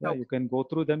 yeah, you can go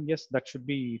through them. Yes, that should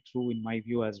be true in my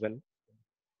view as well.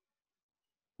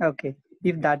 Okay.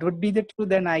 If that would be the truth,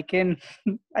 then I can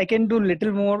I can do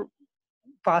little more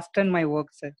faster in my work,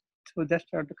 sir. So just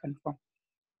have to confirm.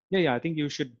 Yeah. I think you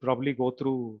should probably go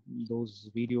through those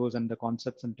videos and the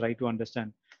concepts and try to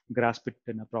understand, grasp it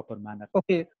in a proper manner.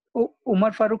 Okay.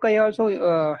 Umar Farooq are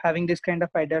also having this kind of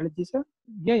ideology, sir?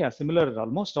 Yeah. Similar.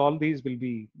 Almost all these will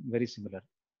be very similar.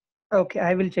 Okay,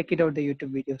 I will check it out the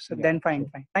YouTube video. So Yeah, then fine, sure.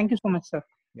 fine. Thank you so much, sir.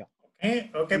 Yeah.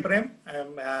 Okay, Prem.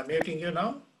 I'm muting you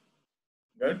now.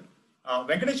 Good.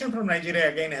 Venkateshan from Nigeria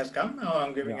again has come. Now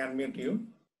I'm giving unmute to you.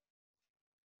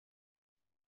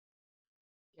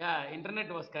 Yeah,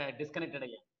 internet was disconnected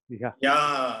again. Yeah.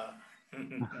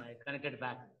 I connected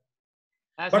back.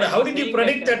 As But I how was did you saying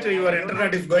predict that I your don't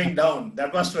internet know. is going down?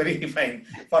 That was very fine.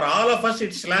 For all of us,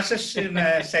 it slashes in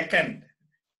a second.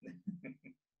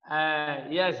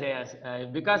 Yes.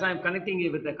 Because I'm connecting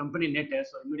it with the company net,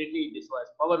 so immediately this was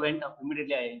power went up.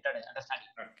 Immediately I entered understanding.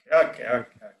 Okay.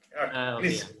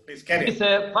 Please carry on. This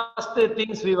first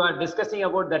things we were discussing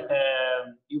about that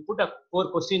you put a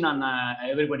 4 question on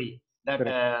everybody that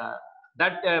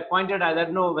pointed. I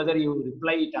don't know whether you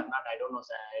reply it or not. I don't know,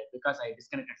 sir, because I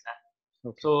disconnected, sir.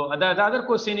 Okay. So the other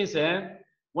question is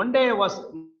one day was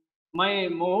my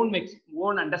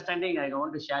own understanding. I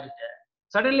want to share it.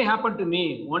 Suddenly happened to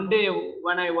me one day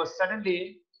when I was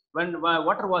when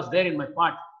water was there in my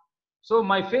pot. So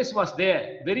my face was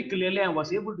there very clearly. I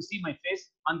was able to see my face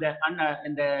on the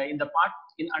in the pot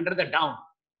under the down.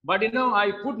 But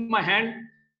I put my hand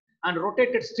and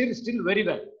rotated still very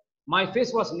well. My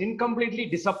face was incompletely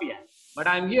disappear. But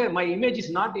I'm here. My image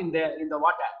is not in the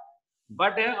water.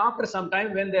 But after some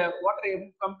time, when the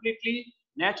water completely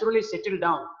naturally settled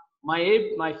down,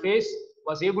 my face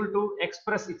was able to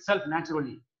express itself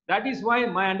naturally. That is why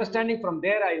my understanding from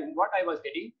there, what I was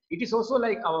getting, it is also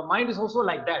like our mind is also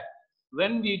like that.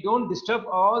 When we don't disturb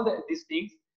all these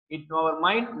things, our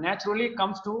mind naturally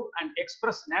comes to and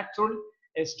express natural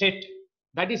state.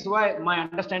 That is why my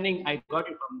understanding I got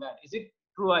it from that. Is it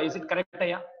true? Is it correct,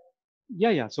 Aya?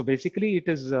 Yeah. So basically, it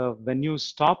is when you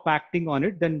stop acting on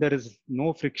it, then there is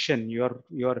no friction.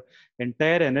 Your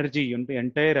entire energy, your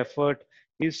entire effort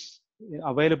is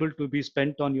available to be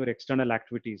spent on your external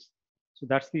activities. So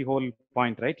that's the whole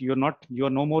point, right? You're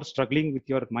no more struggling with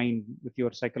your mind, with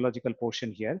your psychological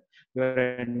portion here. Your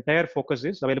entire focus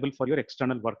is available for your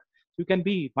external work. You can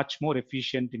be much more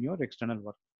efficient in your external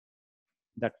work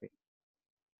that way.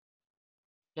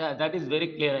 Yeah, that is very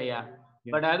clear. Yeah.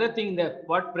 But other thing that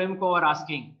what Premko are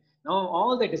asking now,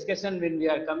 all the discussion when we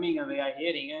are coming and we are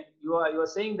hearing, you are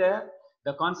saying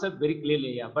the concept very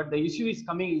clearly. Yeah. But the issue is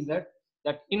coming is that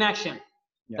inaction.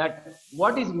 That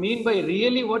what is mean by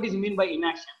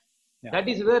inaction. That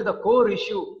is where the core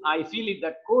issue. I feel it.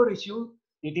 That core issue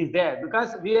it is there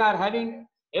because we are having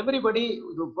everybody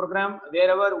the program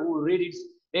wherever who read it,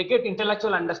 they get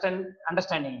intellectual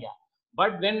understanding. Yeah.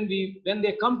 But when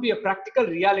they come to a practical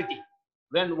reality,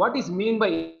 when what is mean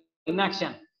by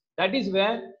inaction, that is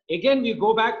where again we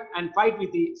go back and fight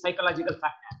with the psychological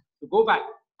factor to go back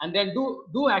and then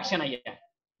do action again.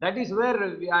 That is where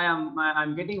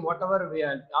I'm getting whatever we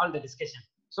are all the discussion.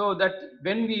 So that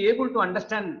when we able to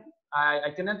understand,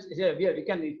 I cannot say we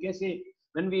can say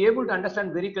when we able to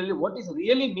understand very clearly what is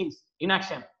really means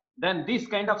inaction, then this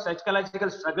kind of psychological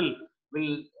struggle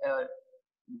will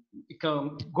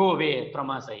go away from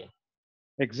us.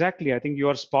 Exactly. I think you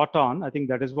are spot on. I think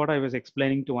that is what I was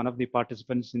explaining to one of the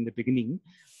participants in the beginning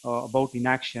about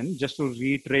inaction. Just to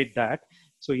reiterate that.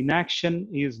 So inaction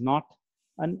is not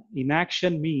an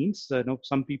inaction means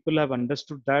some people have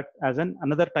understood that as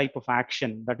another type of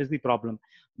action. That is the problem.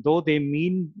 Though they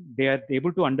are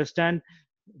able to understand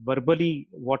verbally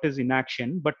what is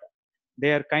inaction, but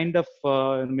they are kind of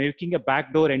making a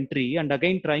backdoor entry and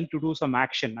again trying to do some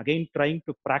action, again trying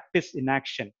to practice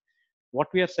inaction. What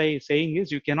we are saying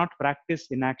is you cannot practice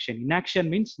inaction. Inaction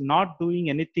means not doing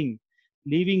anything,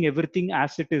 leaving everything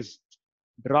as it is.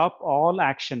 drop all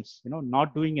actions,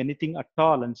 not doing anything at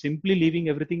all and simply leaving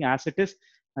everything as it is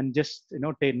and just,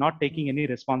 not taking any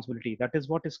responsibility. That is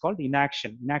what is called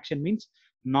inaction. Inaction means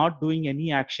not doing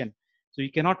any action. So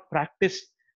you cannot practice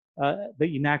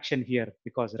the inaction here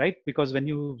because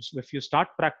if you start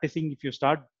practicing, if you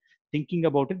start thinking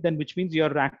about it, then which means you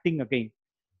are acting again.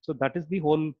 So that is the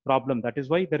whole problem. That is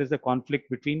why there is a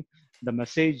conflict between the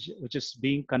message which is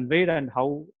being conveyed and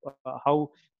how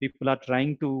people are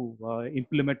trying to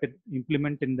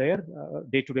implement in their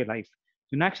day-to-day life.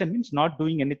 Inaction means not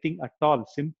doing anything at all,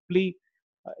 simply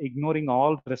ignoring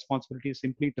all responsibilities,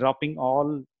 simply dropping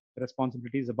all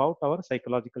responsibilities about our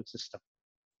psychological system.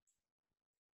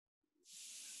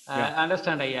 I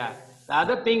understand. Yeah. The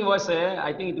other thing was,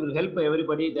 I think it will help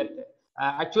everybody that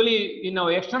actually in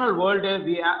our external world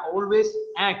we always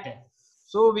act.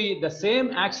 So the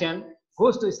same action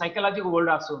goes to the psychological world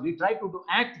also. We try to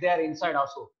act there inside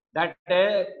also. That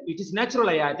it is natural.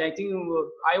 I think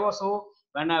I was so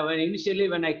when initially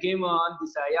when I came on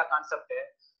this concept.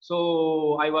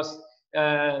 So I was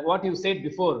what you said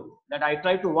before, that I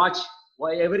try to watch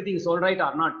why everything is all right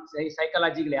or not. Say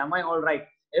psychologically, am I all right?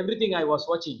 Everything I was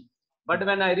watching. But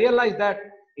when I realized that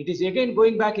it is again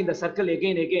going back in the circle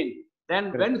again,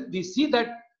 then when we see that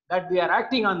we are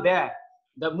acting on there,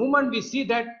 the moment we see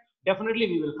that, definitely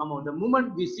we will come out. The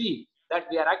moment we see that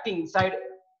we are acting inside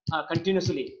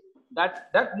continuously,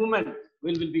 that moment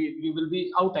we will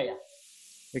be out there.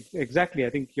 Exactly, I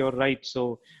think you're right.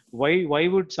 So why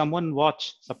would someone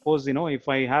watch? Suppose, if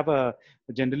I have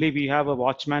generally we have a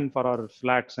watchman for our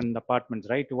flats and apartments,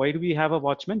 right? Why do we have a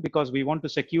watchman? Because we want to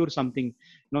secure something.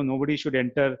 Nobody should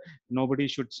enter, nobody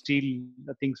should steal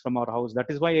the things from our house. That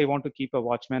is why I want to keep a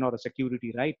watchman or a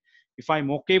security, right? If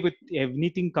I'm okay with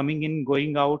anything coming in,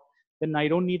 going out, then I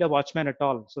don't need a watchman at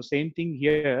all. So same thing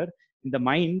here. In the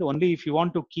mind, only if you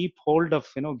want to keep hold of,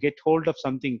 get hold of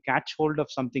something, catch hold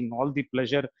of something, all the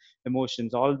pleasure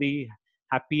emotions, all the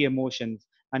happy emotions,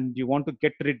 and you want to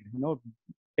get rid,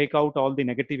 take out all the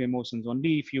negative emotions.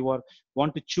 Only if you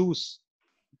want to choose,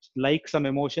 like some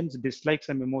emotions, dislike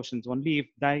some emotions, only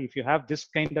if you have this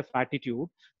kind of attitude,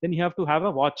 then you have to have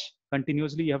a watch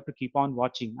continuously. You have to keep on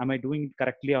watching, am I doing it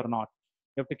correctly or not?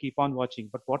 You have to keep on watching.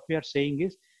 But what we are saying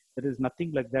is there is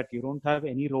nothing like that. You don't have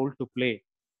any role to play.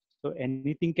 So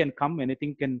anything can come,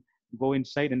 anything can go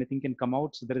inside, anything can come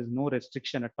out. So there is no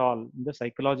restriction at all. In the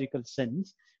psychological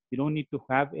sense, you don't need to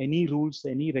have any rules,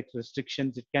 any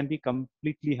restrictions. It can be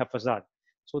completely haphazard.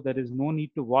 So there is no need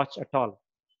to watch at all.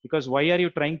 Because why are you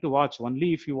trying to watch?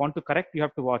 Only if you want to correct, you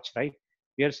have to watch, right?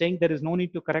 We are saying there is no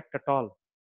need to correct at all.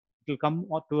 It will come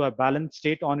to a balanced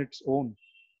state on its own.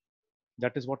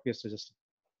 That is what we are suggesting.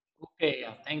 Okay,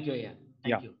 yeah. Thank you, yeah.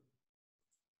 Thank you.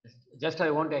 Just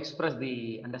I want to express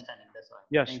the understanding. That's why.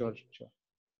 Yeah, sure.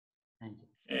 Thank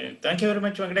you. Thank you very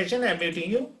much, Venkateshan. I'm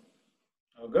muting you.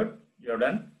 Oh, good. You're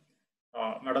done.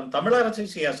 Madam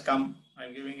Tamilarasi, she has come.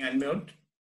 I'm giving unmute.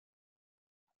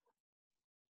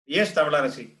 Yes,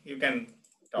 Tamilarasi, you can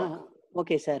talk.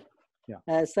 Okay, sir.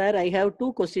 Yeah. Sir, I have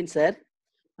two questions, sir.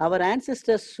 Our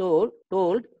ancestors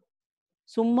told,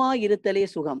 Summa iruthale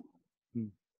sugam.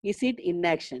 Is it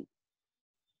inaction?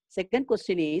 Second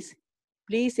question is,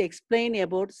 please explain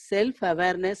about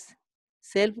self-awareness,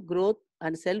 self-growth,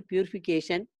 and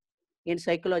self-purification in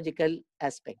psychological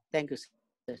aspect. Thank you,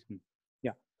 sir.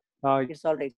 Yeah. It's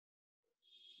all right.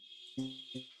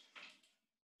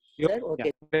 You're Sir,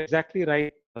 okay. exactly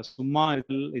right. Summa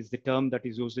is the term that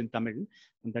is used in Tamil,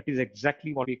 and that is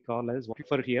exactly what we call as, what we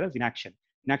refer here as inaction.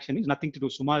 Inaction means nothing to do.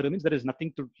 Summa means there is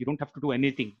nothing to, you don't have to do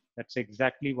anything. That's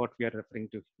exactly what we are referring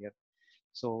to here.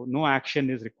 So no action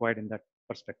is required in that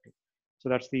perspective. So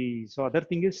that's so other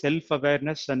thing is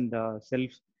self-awareness and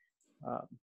self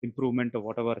improvement or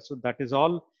whatever. So that is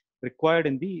all required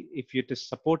if it is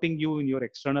supporting you in your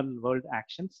external world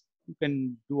actions, you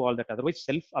can do all that. Otherwise,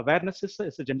 self-awareness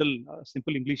is a general,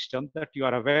 simple English term that you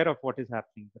are aware of what is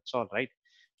happening. That's all, right?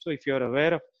 So if you're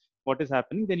aware of what is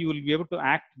happening, then you will be able to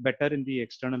act better in the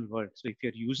external world. So if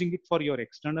you're using it for your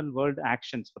external world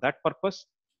actions for that purpose,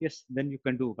 yes, then you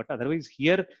can do. But otherwise,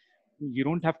 here, you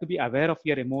don't have to be aware of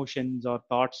your emotions or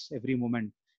thoughts every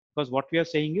moment. Because what we are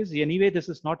saying is, anyway, this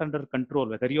is not under control.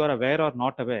 Whether you are aware or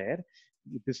not aware,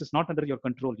 this is not under your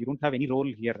control. You don't have any role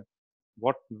here.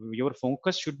 What your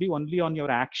focus should be only on your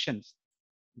actions.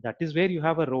 That is where you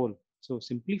have a role. So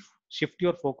simply shift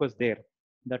your focus there.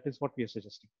 That is what we are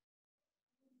suggesting.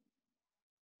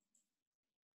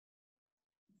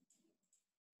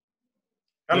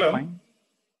 Hello.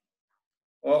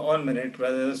 Oh, 1 minute.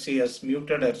 Whether she has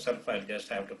muted herself, I'll just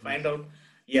have to find out.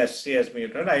 Yes, she has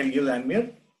muted. I'll give the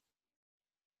unmute.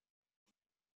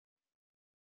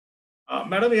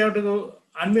 Madam, you have to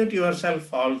unmute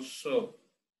yourself also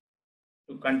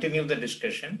to continue the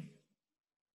discussion.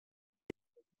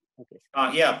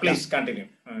 Okay. Yeah, please continue.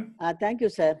 Thank you,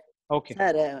 sir. Okay.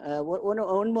 Sir,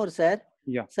 one more, sir.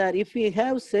 Yeah. Sir, if we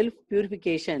have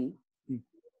self-purification,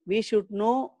 we should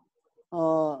know,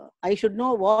 I should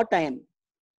know what I am.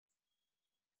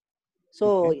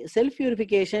 So Okay.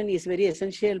 self-purification is very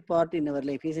essential part in our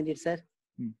life, isn't it, sir?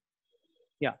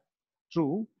 Yeah,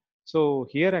 true. So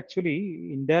here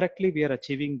actually indirectly we are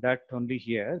achieving that only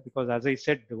here, because as I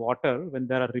said, the water, when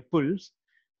there are ripples,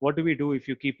 what do we do? If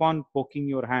you keep on poking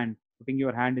your hand, putting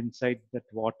your hand inside that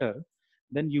water,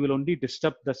 then you will only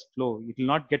disturb the flow. It will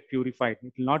not get purified.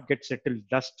 It will not get settled.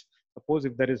 Dust. Suppose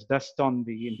if there is dust on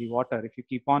in the water, if you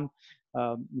keep on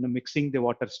mixing the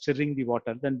water, stirring the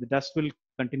water, then the dust will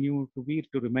continue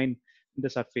to remain in the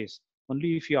surface.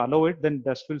 Only if you allow it, then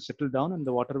dust will settle down and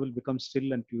the water will become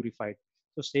still and purified.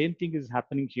 So same thing is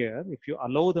happening here. If you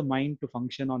allow the mind to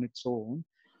function on its own,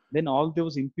 then all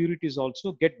those impurities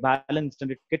also get balanced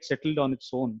and it gets settled on its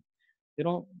own.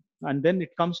 And then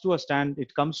it comes to a stand.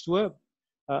 It comes to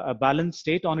a balanced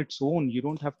state on its own. You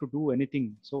don't have to do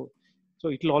anything. So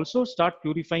it will also start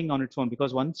purifying on its own,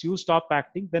 because once you stop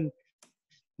acting, then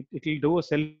it will do a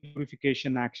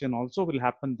self-purification action also will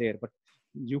happen there. But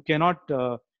you cannot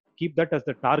keep that as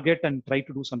the target and try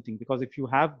to do something, because if you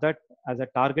have that as a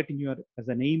target as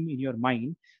an aim in your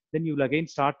mind, then you will again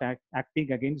start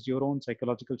acting against your own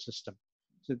psychological system.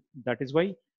 So that is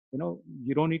why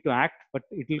you don't need to act, but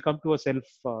it will come to a self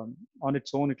on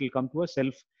its own. It will come to a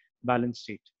self-balanced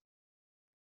state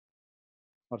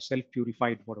or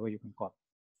self-purified, whatever you can call.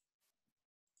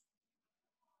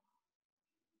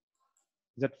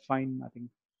 Is that fine? I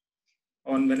think.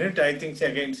 1 minute. I think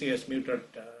again she has muted.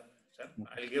 Sir.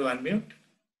 I'll give unmute.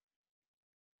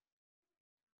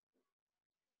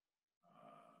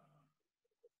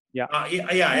 Yeah.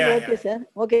 Yeah. Okay, sir.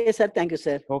 Okay, sir. Thank you,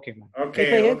 sir. Okay, ma'am. Okay.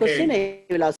 If I have a question, I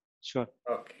will ask. Sure.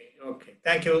 Okay.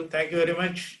 Thank you very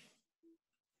much.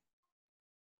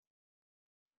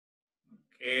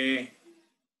 Okay.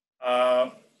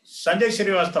 Sanjay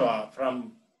Srivastava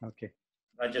from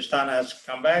Rajasthan has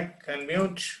come back.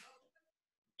 Unmute.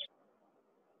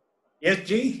 Yes,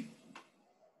 G.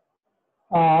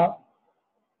 Hello,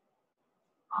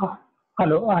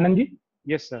 Anandji.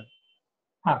 Yes, sir.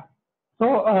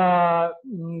 So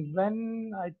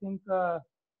when I think one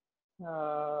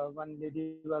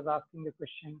lady was asking the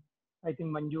question, I think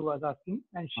Manju was asking,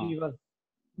 and she was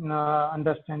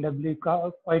understandably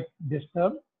quite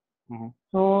disturbed.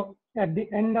 So at the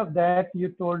end of that, you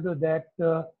told her that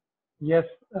yes,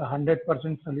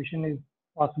 100% solution is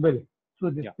possible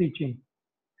through this teaching,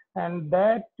 and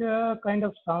that kind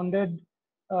of sounded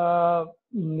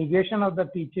negation of the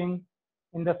teaching,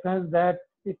 in the sense that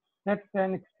it sets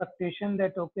an expectation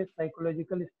that okay,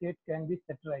 psychological state can be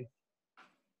set right.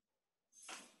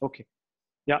 Okay.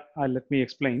 Yeah, let me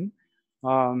explain.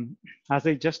 As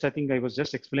I think I was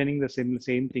just explaining the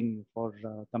same thing for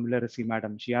Tamilarasi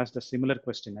madam. She asked a similar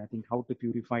question, I think, how to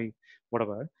purify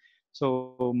whatever.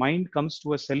 So mind comes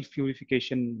to a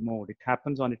self-purification mode. It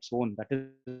happens on its own. That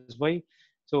is why.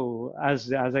 So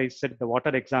as I said, the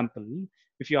water example,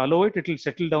 if you allow it, it will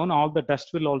settle down. All the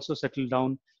dust will also settle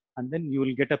down, and then you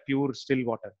will get a pure still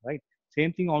water, right?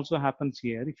 Same thing also happens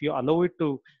here. If you allow it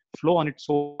to flow on its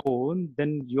own,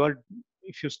 then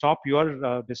if you stop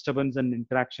your disturbance and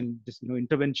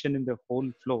intervention in the whole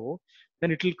flow,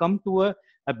 then it will come to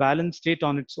a balanced state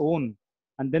on its own.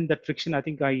 And then that friction, I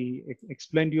think I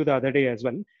explained to you the other day as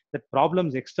well, that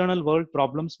problems, external world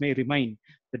problems may remain.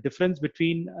 The difference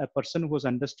between a person who is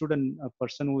understood and a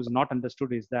person who is not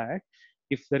understood is that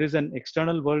if there is an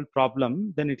external world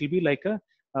problem, then it will be like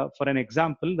for an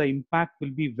example, the impact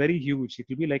will be very huge. It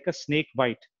will be like a snake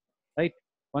bite, right?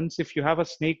 Once if you have a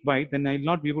snake bite, then I will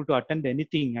not be able to attend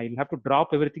anything. I will have to drop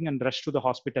everything and rush to the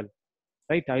hospital,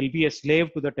 right? I will be a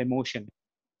slave to that emotion,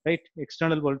 right?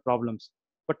 External world problems.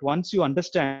 But once you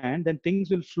understand, then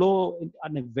things will flow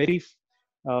in a very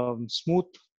smooth.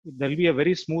 There will be a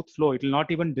very smooth flow. It will not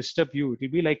even disturb you. It will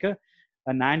be like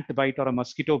an ant bite or a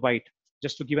mosquito bite.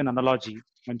 Just to give an analogy,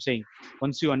 I'm saying,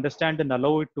 once you understand and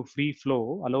allow it to free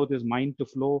flow, allow this mind to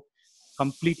flow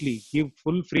completely, give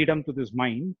full freedom to this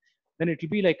mind, then it will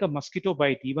be like a mosquito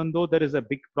bite. Even though there is a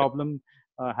big problem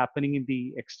happening in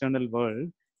the external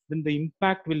world, then the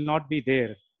impact will not be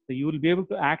there. So you will be able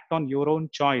to act on your own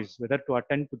choice, whether to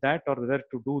attend to that or whether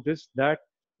to do this, that,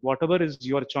 whatever is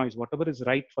your choice, whatever is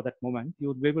right for that moment, you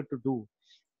will be able to do.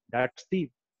 That's the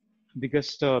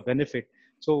biggest benefit.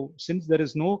 So since there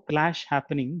is no clash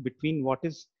happening between what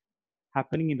is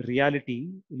happening in reality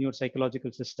in your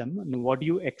psychological system and what do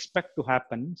you expect to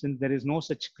happen, since there is no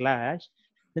such clash,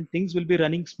 then things will be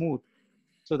running smooth.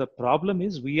 So the problem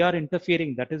is we are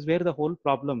interfering. That is where the whole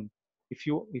problem. If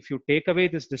you take away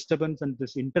this disturbance and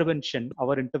this intervention,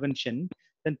 our intervention,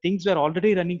 then things were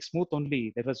already running smooth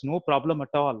only. There was no problem at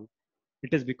all.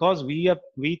 It is because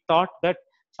we thought that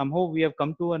somehow we have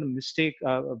come to a mistake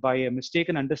by a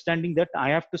mistaken understanding that I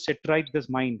have to set right this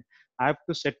mind. I have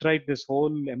to set right this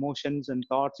whole emotions and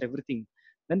thoughts, everything.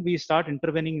 Then we start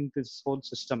intervening in this whole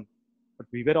system. But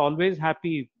we were always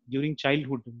happy during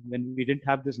childhood when we didn't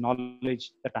have this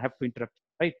knowledge that I have to interrupt,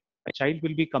 right? A child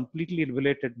will be completely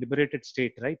liberated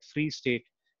state, right? Free state.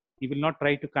 He will not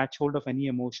try to catch hold of any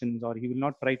emotions, or he will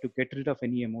not try to get rid of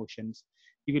any emotions.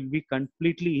 He will be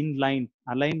completely in line,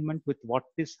 alignment with what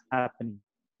is happening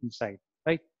inside,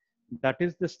 right? That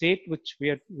is the state which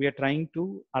we are trying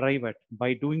to arrive at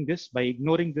by doing this, by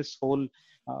ignoring this whole,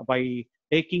 by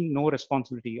taking no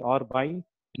responsibility, or by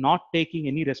not taking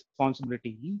any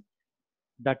responsibility.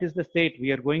 That is the state.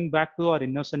 We are going back to our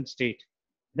innocent state.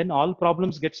 Then all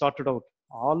problems get sorted out.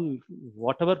 All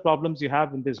whatever problems you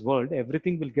have in this world,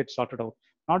 everything will get sorted out.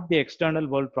 Not the external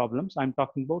world problems. I'm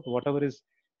talking about whatever is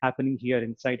happening here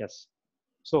inside us.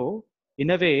 So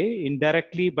in a way,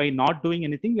 indirectly, by not doing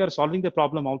anything, we are solving the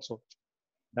problem also.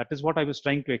 That is what I was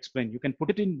trying to explain. You can put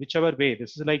it in whichever way.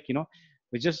 This is like,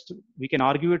 we can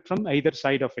argue it from either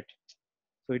side of it.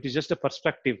 So it is just a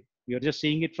perspective. We are just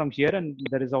seeing it from here, and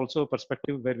there is also a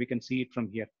perspective where we can see it from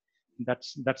here.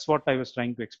 That's what I was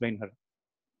trying to explain her.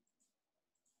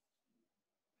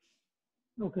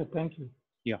 Okay, thank you.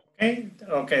 Yeah.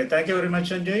 Okay. Thank you very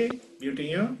much, Sanjay. Muting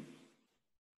you.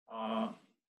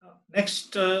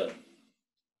 Next,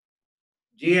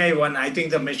 GI1. I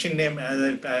think the machine name,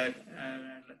 machine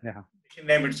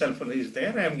name itself is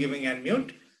there. I am giving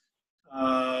unmute.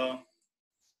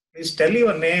 Please tell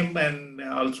your name and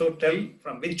also tell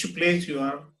from which place you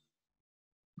are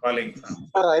calling from.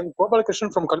 Sir, I am Gopal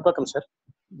Krishnan from Kalpakam, sir.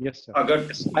 Yes, sir. Good.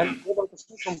 I am Gopal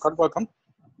Krishnan from Kalpakam.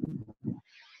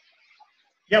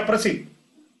 Yeah, proceed.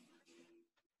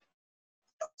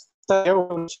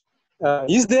 Sir,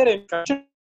 is there a connection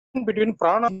between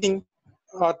prana and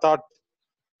thought?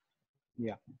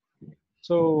 Yeah.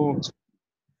 So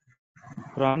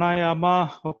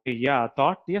pranayama, okay, yeah,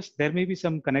 thought, yes, there may be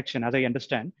some connection, as I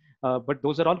understand. But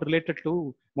those are all related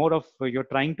to more of you're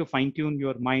trying to fine tune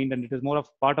your mind, and it is more of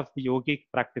part of the yogic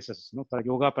practices, the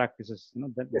yoga practices,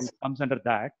 that Yes. comes under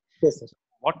that. Yes, sir.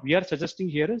 What we are suggesting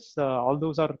here is all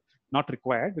those are not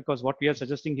required, because what we are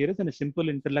suggesting here is a simple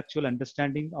intellectual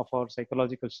understanding of our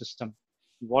psychological system,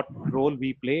 what role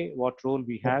we play, what role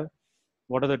we have,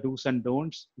 what are the do's and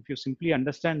don'ts. If you simply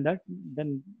understand that,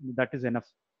 then that is enough.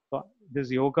 So this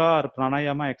yoga or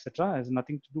pranayama, etc., has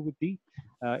nothing to do with the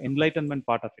enlightenment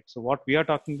part of it. So what we are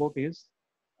talking about is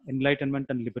enlightenment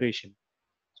and liberation.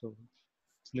 So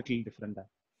it's a little different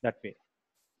that way.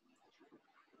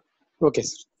 Okay,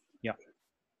 sir. Yeah.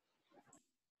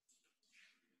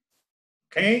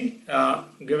 Okay,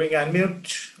 giving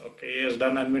unmute. Okay, he has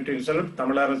done unmuting himself.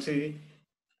 Tamil Arasi,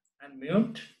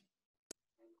 unmute.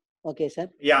 Okay, sir.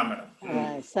 Yeah,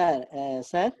 madam. Sir,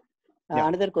 Yeah.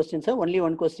 another question, sir. Only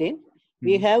one question.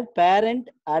 We have parent,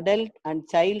 adult, and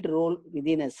child role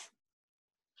within us.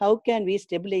 How can we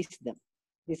stabilize them?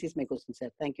 This is my question, sir.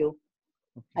 Thank you.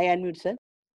 Okay. I unmute, sir.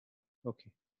 Okay.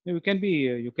 You can be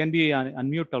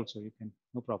unmute also. You can,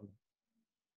 no problem,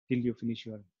 till you finish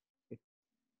your. Okay.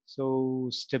 So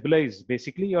stabilize.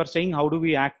 Basically, you are saying how do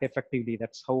we act effectively?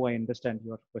 That's how I understand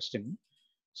your question.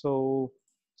 So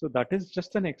that is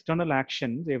just an external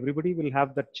action. Everybody will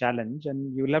have that challenge,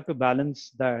 and you will have to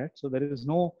balance that. So there is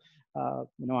no,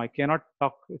 I cannot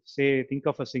think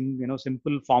of a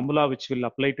simple formula which will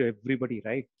apply to everybody,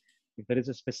 right? If there is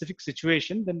a specific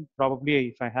situation, then probably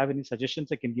if I have any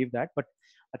suggestions, I can give that. But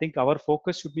I think our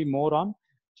focus should be more on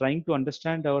trying to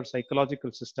understand our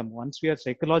psychological system. Once we are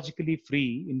psychologically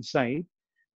free inside,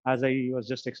 as I was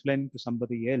just explaining to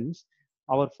somebody else,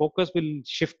 our focus will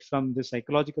shift from the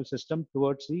psychological system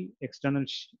towards the external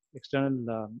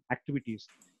activities.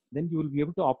 Then you will be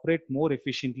able to operate more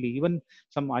efficiently. Even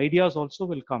some ideas also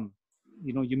will come.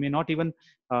 You may not even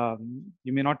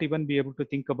be able to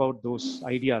think about those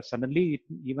ideas. Suddenly,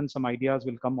 even some ideas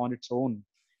will come on its own,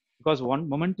 because one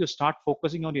moment you start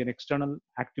focusing on your external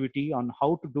activity, on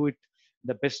how to do it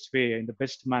the best way, in the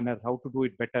best manner, how to do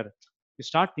it better, you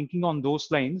start thinking on those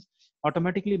lines,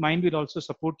 automatically mind will also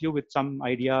support you with some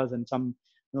ideas and some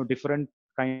different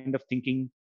kind of thinking,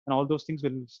 and all those things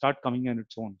will start coming on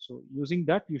its own. So using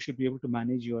that, you should be able to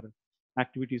manage your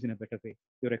activities in a better way,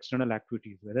 your external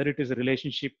activities, whether it is a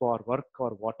relationship or work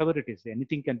or whatever it is,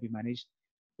 anything can be managed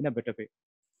in a better way.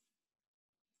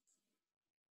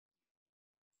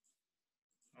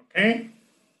 Okay.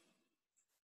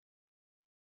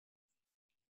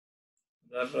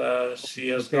 She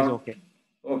has says got okay.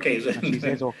 okay. She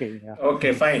says okay. Yeah.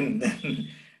 Okay, fine. Then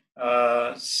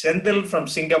Senthil from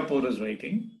Singapore is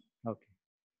waiting. Okay.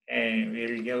 And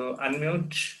we'll give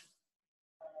unmute.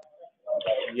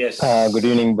 Yes. Good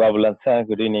evening, Babulan sir.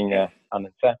 Good evening,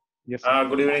 Anand sir. Yes, sir.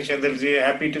 Good evening, Senthilji.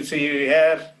 Happy to see you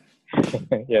here.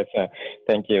 Yes, sir.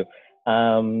 Thank you.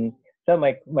 So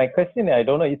my question, I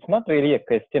don't know, it's not really a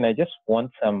question. I just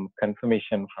want some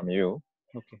confirmation from you.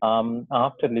 Okay.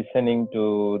 After listening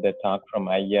to the talk from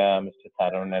Aya, Mr.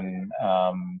 Saran,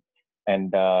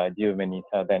 and Giovanni,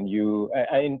 sir, then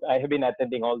I have been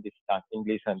attending all this talk,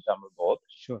 English and Tamil both.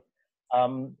 Sure.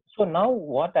 So now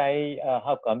what I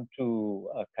have come to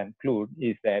conclude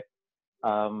is that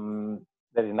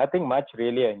there is nothing much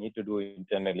really I need to do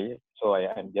internally. So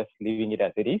I'm just leaving it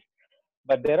as it is.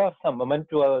 But there are some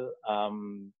momental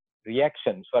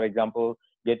reactions. For example,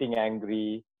 getting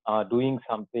angry, doing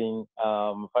something.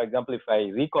 For example, if I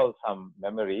recall some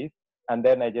memories and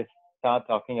then I just start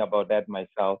talking about that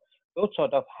myself, those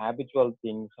sort of habitual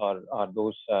things or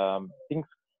those things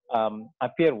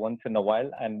appear once in a while,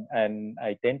 and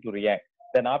I tend to react.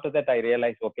 Then after that, I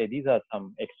realize, okay, these are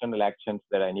some external actions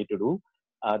that I need to do.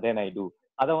 Then I do.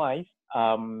 Otherwise,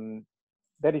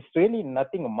 there is really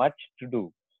nothing much to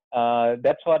do.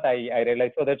 That's what I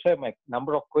realized. So that's why my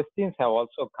number of questions have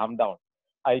also come down.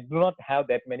 I do not have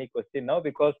that many questions now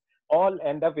because all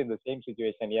end up in the same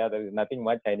situation. Yeah, there is nothing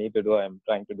much I need to do. I'm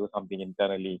trying to do something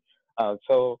internally.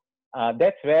 So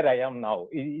that's where I am now.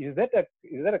 Is that a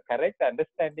correct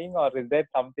understanding, or is that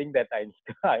something that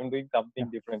I'm doing something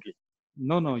differently?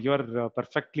 No, you're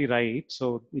perfectly right.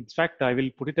 So, in fact, I'll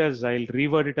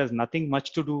reword it as nothing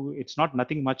much to do. It's not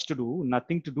nothing much to do,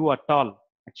 nothing to do at all,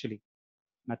 actually.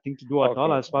 Nothing to do at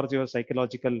all as far as your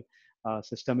psychological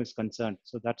system is concerned.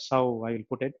 So, that's how I will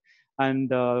put it. And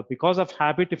because of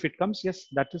habit, if it comes, yes,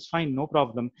 that is fine, no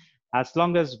problem. As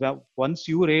long as once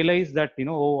you realize that,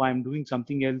 oh, I'm doing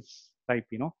something else type,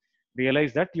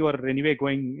 realize that you are anyway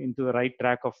going into the right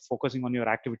track of focusing on your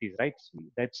activities, right? So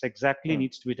that's exactly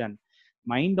needs to be done.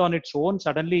 Mind on its own,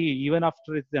 suddenly, even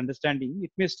after its understanding,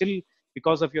 it may still,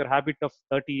 because of your habit of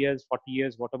 30 years, 40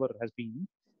 years, whatever has been,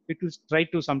 it will try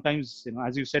to sometimes,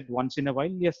 as you said, once in a while,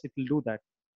 yes, it will do that.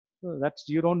 So that's,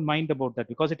 you don't mind about that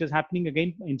because it is happening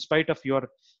again in spite of your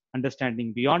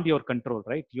understanding, beyond your control,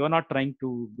 right? You're not trying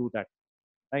to do that,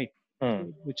 right?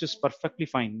 So, which is perfectly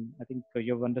fine. I think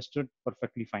you've understood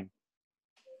perfectly fine.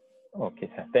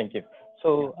 Okay, sir. Thank you.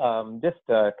 So just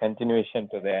a continuation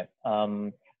to that.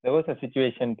 There was a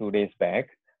situation 2 days back.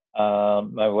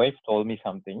 My wife told me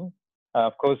something.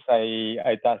 Of course,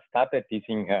 I started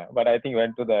teasing her, but I think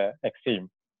went to the extreme.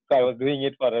 So I was doing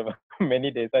it for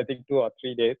many days, I think 2 or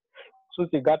 3 days. So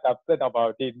she got upset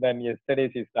about it. Then yesterday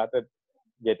she started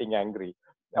getting angry.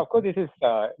 Of course, this is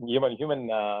human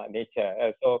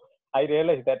nature. So I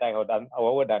realized that I had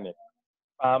overdone it.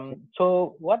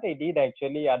 So what I did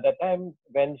actually at the time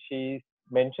when she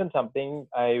mentioned something,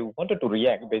 I wanted to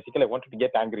react. Basically, I wanted to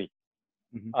get angry.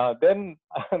 Then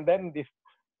then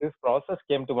this process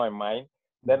came to my mind.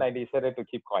 Then I decided to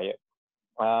keep quiet.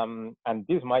 And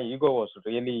my ego was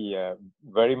really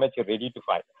very much ready to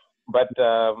fight. But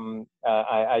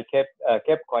I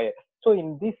kept quiet. So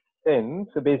in this sense,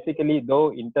 basically,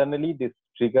 though internally this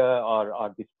trigger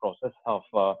or this process of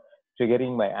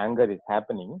triggering my anger is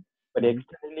happening, but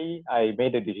externally I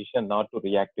made a decision not to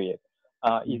react to it.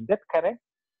 Is that correct?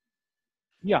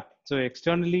 Yeah, so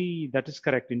externally that is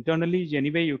correct. Internally,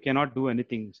 anyway, you cannot do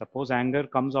anything. Suppose anger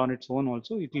comes on its own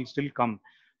also, it will still come.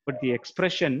 But the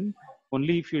expression,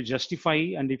 only if you justify,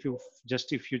 and if you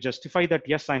justify that,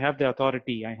 yes, I have the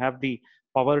authority, I have the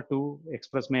power to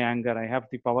express my anger, I have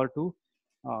the power to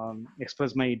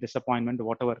express my disappointment,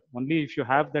 whatever. Only if you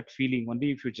have that feeling,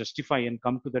 only if you justify and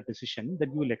come to that decision,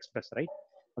 then you will express, right?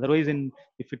 Otherwise,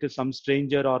 if it is some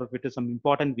stranger or if it is some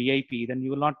important VIP, then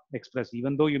you will not express.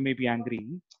 Even though you may be angry,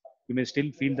 you may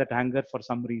still feel that anger for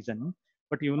some reason,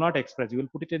 but you will not express. You will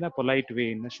put it in a polite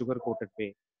way, in a sugar-coated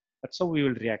way. That's how we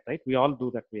will react, right? We all do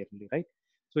that way only, right?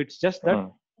 So it's just that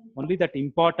only that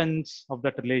importance of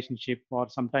that relationship, or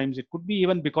sometimes it could be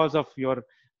even because of your,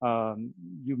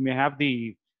 you may have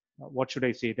the, what should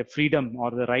I say, the freedom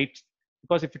or the right.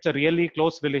 Because if it's a really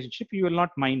close relationship, you will not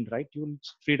mind, right? You'll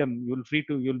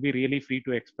be really free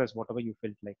to express whatever you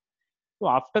felt like. So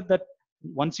after that,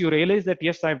 once you realize that,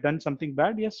 yes, I've done something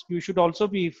bad, yes, you should also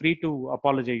be free to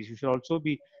apologize. You should also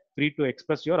be free to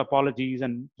express your apologies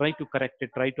and try to correct it,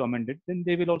 try to amend it. Then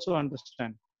they will also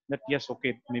understand that, yes,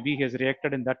 okay, maybe he has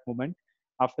reacted in that moment.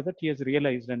 After that, he has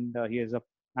realized and he has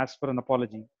asked for an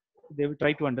apology. They will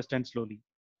try to understand slowly.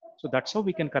 So that's how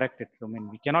we can correct it. I mean,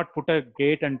 we cannot put a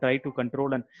gate and try to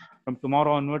control, and from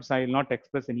tomorrow onwards, I will not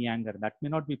express any anger. That may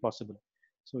not be possible.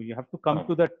 So you have to come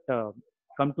to that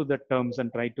terms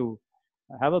and try to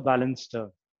have a balanced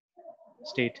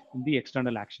state in the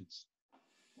external actions.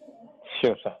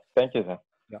 Sure, sir. Thank you, sir.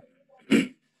 Yeah.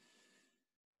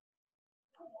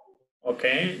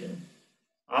 Okay.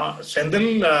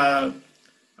 Sendil,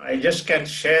 I just can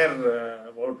share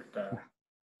about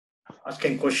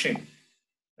asking question.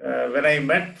 When I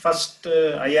met first,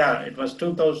 it was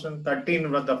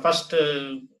 2013, was the first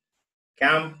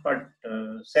camp at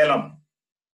Salem.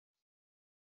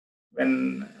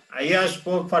 When Aya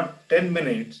spoke for 10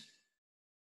 minutes,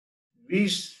 we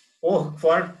spoke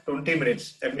for 20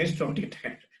 minutes. That means 20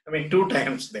 times. I mean, 2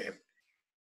 times there.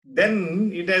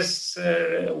 Then it has,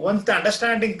 once the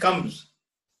understanding comes,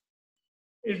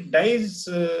 it dies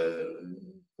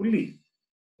fully.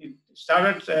 It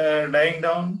started dying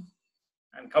down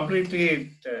and completely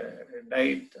it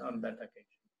died on that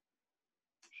occasion.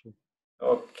 Sure.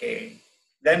 Okay.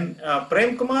 Then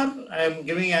Prem Kumar, I am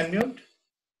giving unmute.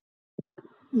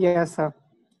 Yes, sir.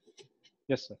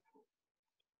 Yes, sir.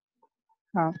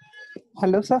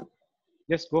 Hello, sir.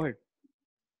 Yes, go ahead.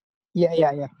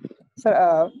 Yeah.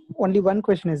 Sir, only one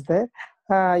question is there.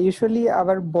 Usually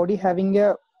our body having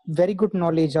a very good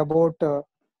knowledge about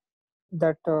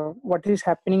what is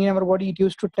happening in our body, it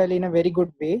used to tell in a very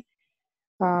good way.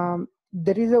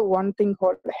 There is a one thing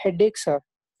called headache, sir.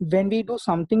 When we do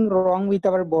something wrong with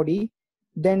our body,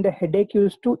 then the headache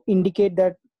used to indicate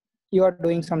that you are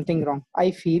doing something wrong,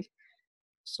 I feel.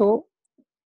 So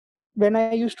when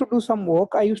I used to do some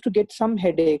work, I used to get some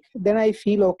headache. Then I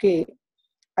feel okay.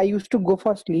 I used to go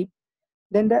for sleep.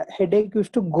 Then the headache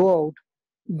used to go out.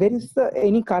 There is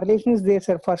any correlation is there,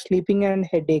 sir, for sleeping and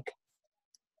headache?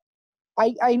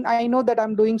 I know that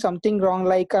I'm doing something wrong,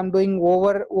 like I'm doing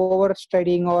over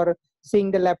studying or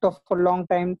seeing the laptop for a long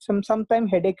time. Sometime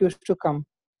headache used to come.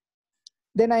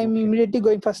 Then I'm immediately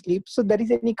going for sleep. So there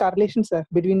is any correlation, sir,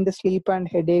 between the sleep and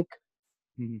headache?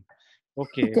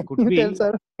 Okay, Can could you be. tell,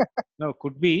 sir? No,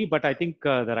 could be, but I think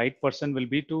the right person will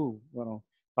be to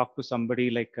talk to somebody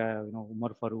like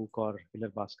Umar Farooq or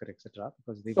Hilar Bhaskar, etc.,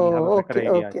 because they will have a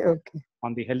better idea Okay.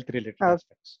 on the health related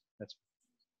aspects. That's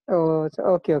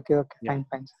Okay. Yeah.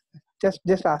 Fine.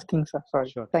 Just asking, sir. Sorry.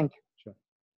 Sure. Thank you. Sure.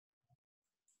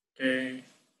 Okay.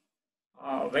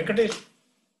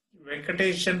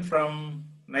 Venkateshan from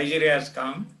Nigeria has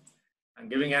come. I'm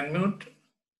giving unmute.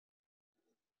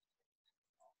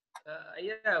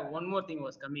 Yeah, one more thing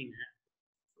was coming.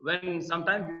 When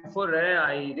sometime before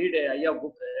I read a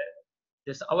book,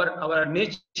 this our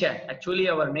nature, actually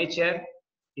our nature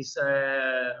is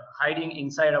hiding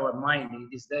inside our mind.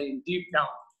 It is there in deep down.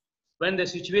 When the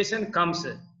situation comes,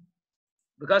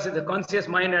 because the conscious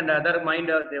mind and other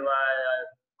mind,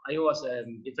 I was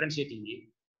differentiating it.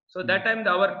 So that time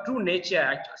our true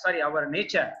nature, our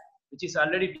nature, which is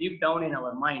already deep down in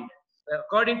our mind,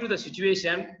 according to the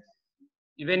situation,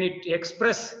 when it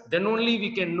express, then only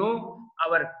we can know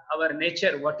our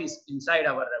nature, what is inside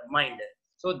our mind.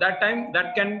 So that time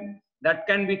that can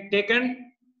be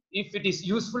taken. If it is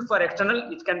useful for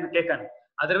external, it can be taken.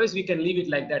 Otherwise we can leave it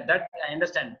like that. That I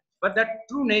understand. But that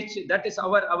true nature, that is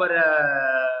our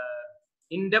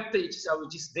in depth,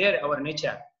 which is there, our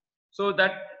nature. So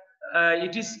that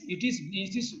it is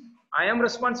I am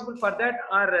responsible for that,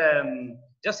 or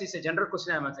just is a general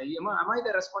question I am asking. Am I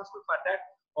the responsible for that?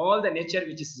 All the nature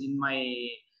which is in my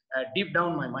deep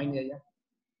down my mind area.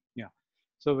 Yeah.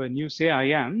 So when you say I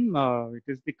am, it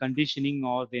is the conditioning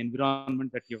or the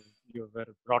environment that you were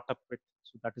brought up with.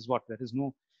 So that is what there is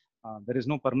no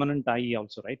permanent I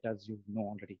also, right? As you know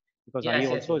already, because I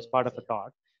also is part of a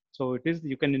thought. So it is,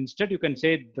 you can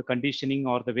say the conditioning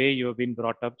or the way you have been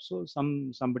brought up. So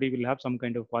somebody will have some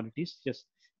kind of qualities. Just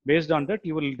based on that,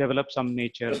 you will develop some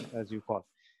nature, as you call.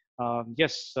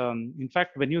 Yes, in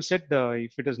fact, when you said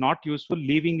if it is not useful,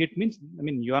 leaving it means, I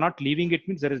mean, you are not leaving it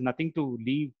means there is nothing to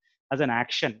leave as an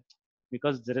action,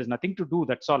 because there is nothing to do.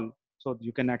 That's all. So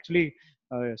you can actually,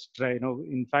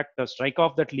 in fact, strike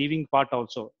off that leaving part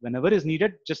also. Whenever is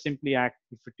needed, just simply act.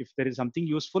 If there is something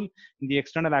useful in the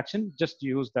external action, just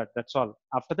use that. That's all.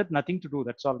 After that, nothing to do.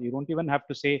 That's all. You don't even have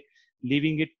to say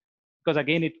leaving it, because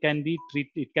again it can be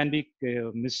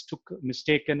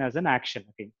mistaken as an action.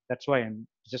 Okay, that's why I'm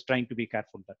just trying to be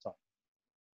careful. That's all.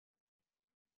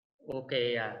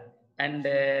 Okay, yeah. And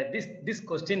this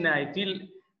question I feel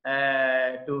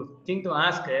to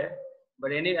ask,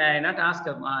 but anyway I not ask.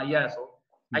 So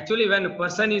actually, when a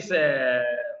person is the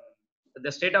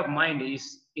state of mind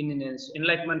is in an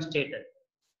enlightenment state,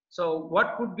 so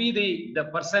what could be the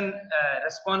person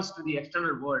response to the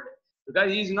external world?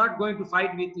 because he is not going to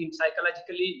fight with him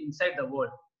psychologically inside the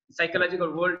world. The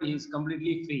psychological world is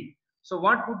completely free. So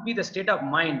what would be the state of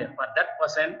mind for that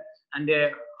person? And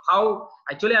how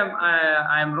actually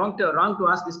I'm wrong to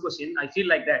ask this question. I feel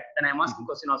like that, and I'm asking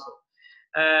question also.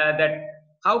 That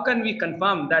how can we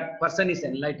confirm that person is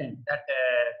enlightened?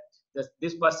 That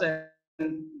this person,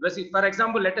 for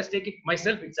example, let us take it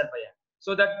myself itself.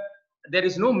 So that there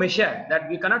is no measure that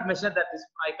we cannot measure that this,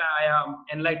 I am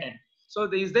enlightened.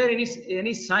 So is there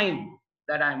any sign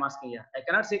that I am asking here? I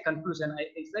cannot say conclusion.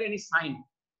 Is there any sign?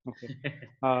 Okay.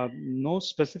 No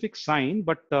specific sign,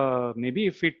 but maybe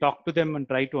if we talk to them and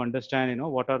try to understand,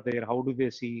 what are their, how do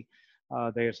they see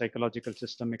their psychological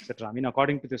system, etc. I mean,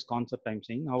 according to this concept, I'm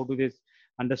saying, how do they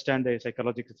understand their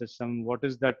psychological system? What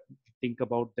is that? Think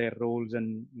about their roles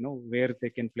and where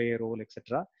they can play a role,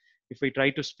 etc. If we try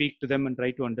to speak to them and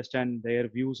try to understand their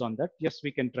views on that, yes,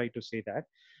 we can try to say that.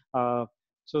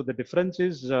 So the difference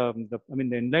is, the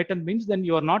enlightened means then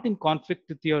you are not in conflict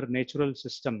with your natural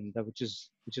system, which is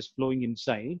flowing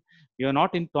inside. You are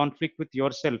not in conflict with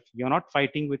yourself. You are not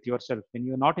fighting with yourself. When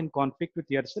you are not in conflict with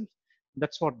yourself,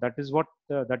 that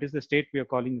is the state we are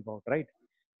calling about, right?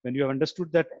 When you have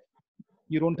understood that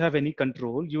you don't have any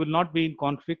control, you will not be in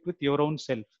conflict with your own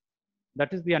self.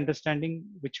 That is the understanding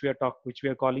which we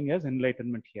are calling as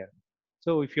enlightenment here.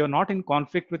 So if you're not in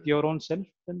conflict with your own self,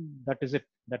 then that is it.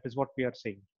 That is what we are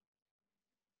saying.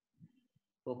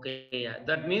 Okay, yeah.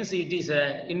 That means it is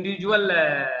individual.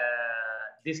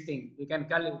 This thing we can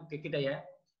call it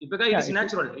because it is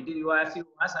natural. It is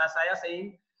as I am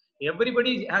saying,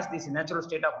 everybody has this natural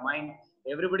state of mind.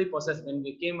 Everybody possesses. When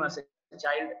we came as a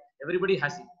child, everybody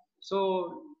has it.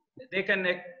 So they can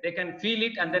feel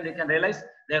it, and then they can realize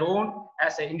their own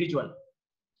as an individual.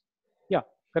 Yeah,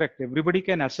 correct. Everybody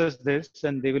can assess this,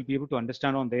 and they will be able to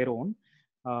understand on their own.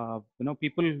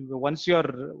 People, once you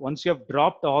have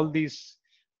dropped all these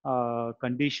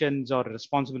conditions or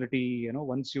responsibility,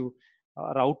 once you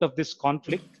are out of this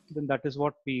conflict, then that is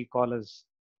what we call as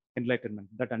enlightenment.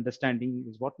 That understanding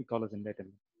is what we call as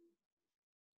enlightenment.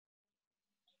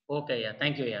 Okay, yeah.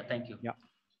 Thank you, yeah. Thank you. Yeah.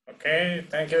 Okay,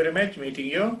 thank you very much. Meeting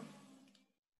you.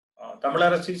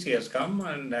 Tamilarasi has come,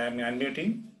 and I'm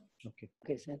unmuting. Okay.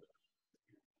 Okay, sir.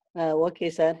 Okay,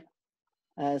 sir.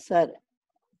 Sir.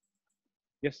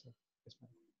 Yes, sir.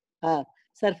 Yes,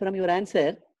 sir, from your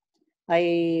answer,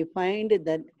 I find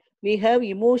that we have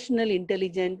emotional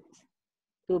intelligence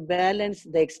to balance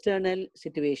the external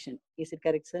situation. Is it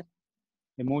correct, sir?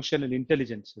 Emotional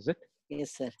intelligence, is it?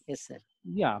 Yes, sir. Yes, sir.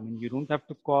 Yeah, I mean, you don't have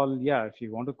to call, if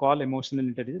you want to call emotional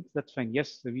intelligence, that's fine.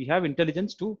 Yes, we have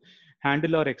intelligence to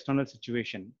handle our external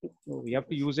situation. So we have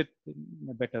to use it in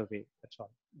a better way. That's all.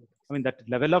 I mean, that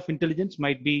level of intelligence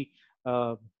might be,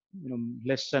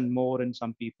 less and more in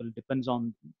some people,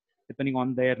 depending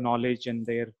on their knowledge and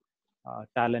their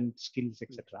talent, skills,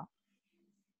 etc.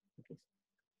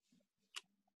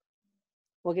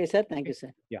 Okay, sir. Thank you,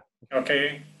 sir. Yeah.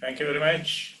 Okay. Thank you very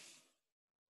much.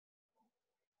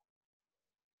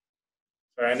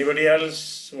 So anybody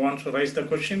else wants to raise the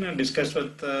question and discuss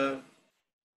with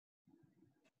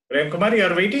Prem Kumar? You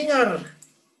are waiting, or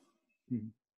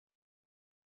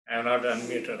I am not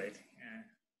unmuted, I think.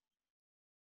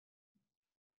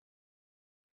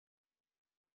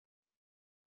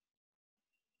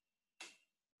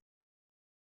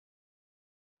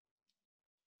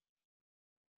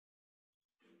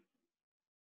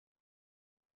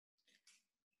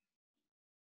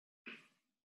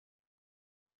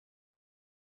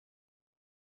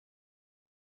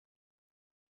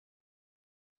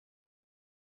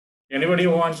 Anybody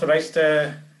who wants to raise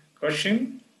the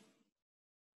question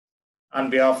on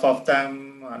behalf of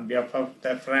them, on behalf of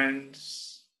their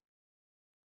friends?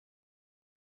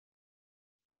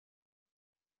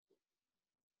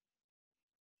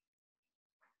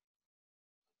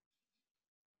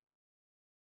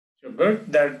 So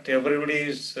good that everybody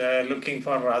is looking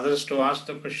for others to ask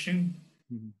the question.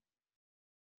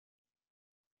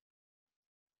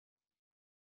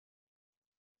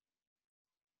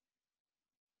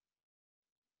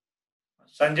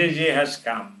 Sanjay ji has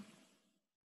come.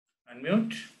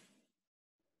 Unmute.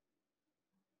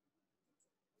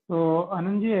 So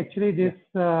Anand ji, actually this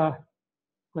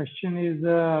question is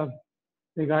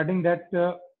regarding that,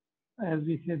 as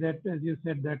you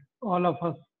said that all of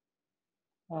us,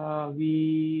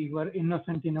 we were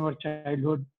innocent in our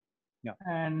childhood,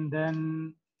 and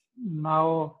then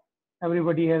now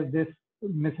everybody has this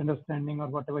misunderstanding or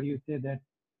whatever you say that.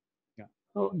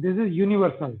 So this is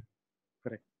universal.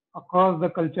 Correct. Across the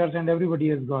cultures, and everybody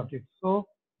has got it. So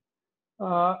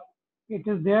it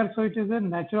is there. So it is a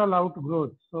natural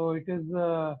outgrowth. So it is.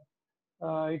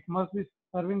 It must be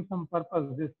serving some purpose,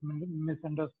 this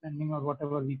misunderstanding or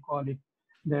whatever we call it,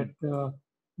 that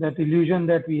that illusion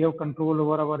that we have control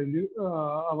over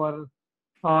our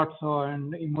thoughts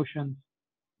and emotions.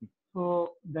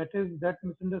 So that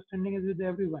misunderstanding is with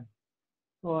everyone.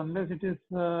 So unless it is,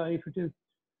 if it is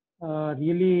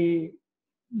really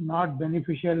not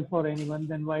beneficial for anyone,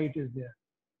 then why it is there?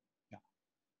 Yeah.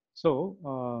 So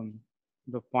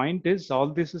the point is, all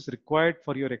this is required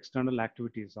for your external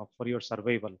activities or for your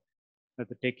survival.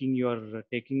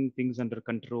 Taking things under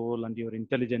control and your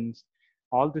intelligence,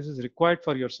 all this is required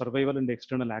for your survival and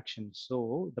external actions.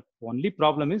 So the only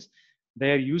problem is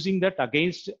they are using that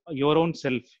against your own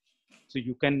self. So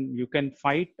you can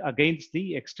fight against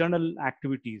the external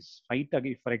activities.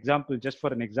 For example, just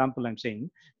for an example, I'm saying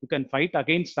you can fight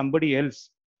against somebody else,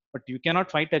 but you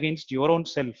cannot fight against your own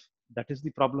self. That is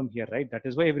the problem here, right? That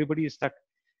is why everybody is stuck.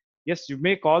 Yes, you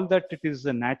may call that it is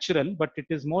a natural, but it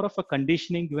is more of a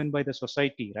conditioning given by the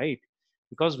society, right?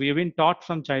 Because we have been taught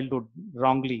from childhood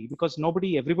wrongly, because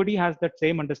everybody has that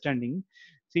same understanding.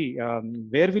 See,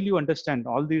 where will you understand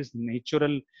all these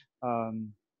natural,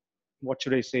 um, what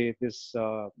should I say, this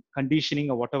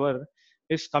conditioning or whatever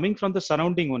is coming from the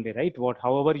surrounding only, right?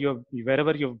 However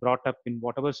wherever you've brought up in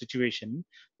whatever situation,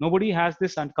 nobody has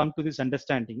this and come to this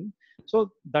understanding.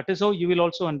 So that is how you will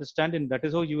also understand, and that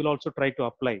is how you will also try to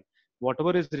apply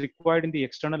whatever is required in the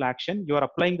external action. You are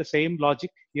applying the same logic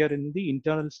here in the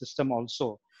internal system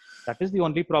also. That is the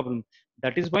only problem.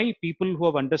 That is why people who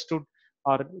have understood,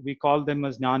 or we call them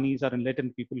as jnanis or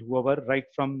enlightened people, whoever, right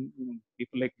from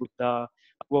people like Buddha,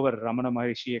 whoever, Ramana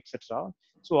Maharishi, etc.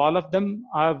 So all of them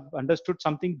have understood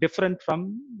something different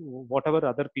from whatever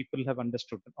other people have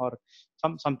understood, or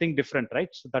something different, right?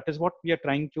 So that is what we are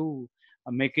trying to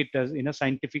make it as in a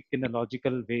scientific, in a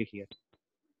logical way here,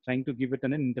 trying to give it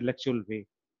in an intellectual way.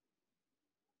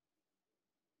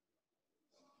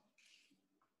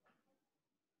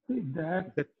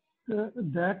 That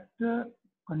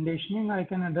conditioning, I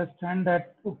can understand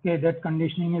that, okay, that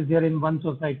conditioning is there in one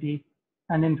society,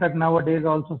 and in fact nowadays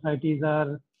all societies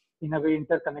are in a way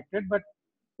interconnected, but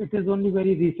it is only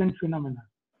very recent phenomena.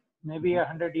 Maybe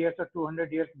 100 years or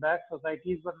 200 years back,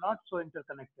 societies were not so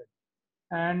interconnected,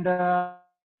 and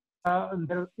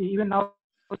even now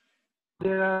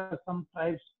there are some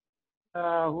tribes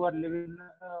who are living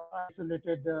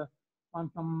isolated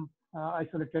on some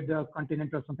isolated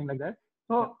continent or something like that.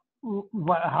 So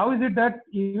how is it that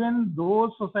even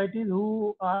those societies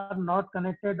who are not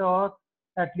connected, or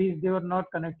at least they were not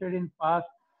connected in past,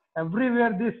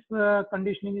 everywhere this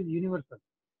conditioning is universal?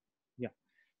 Yeah.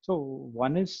 So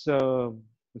one is,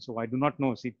 so I do not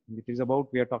know. See, it is about,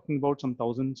 we are talking about some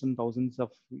thousands and thousands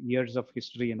of years of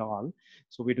history and all.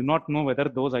 So we do not know whether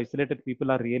those isolated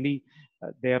people are really,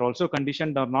 they are also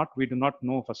conditioned or not. We do not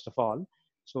know, first of all.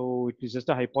 So it is just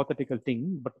a hypothetical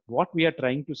thing. But what we are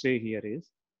trying to say here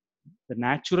is, the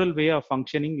natural way of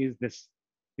functioning is this.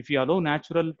 If you allow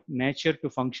natural nature to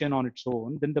function on its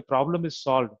own, then the problem is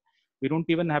solved. We don't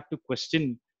even have to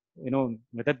question,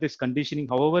 whether this conditioning,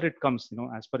 however it comes,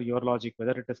 as per your logic,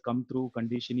 whether it has come through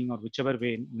conditioning or whichever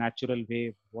way, natural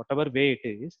way, whatever way it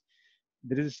is,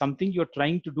 there is something you're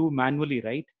trying to do manually,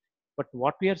 right? But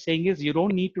what we are saying is, you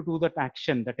don't need to do that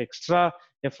action. That extra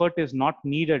effort is not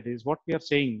needed, is what we are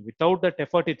saying. Without that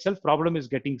effort itself, problem is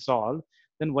getting solved.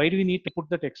 Then why do we need to put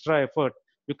that extra effort?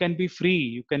 You can be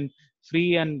free.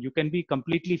 And you can be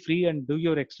completely free and do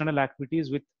your external activities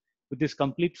with this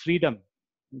complete freedom.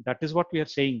 That is what we are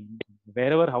saying.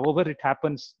 Wherever, however it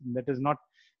happens, that is not,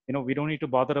 we don't need to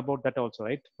bother about that also,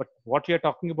 right? But what we are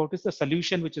talking about is the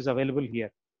solution which is available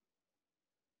here.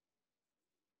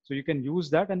 So you can use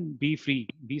that and be free,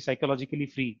 be psychologically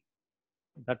free.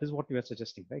 That is what we are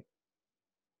suggesting, right?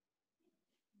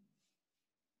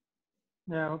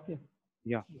 Yeah, okay.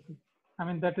 Yeah. I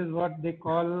mean, that is what they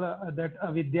call that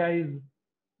avidya is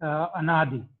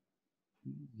anadi.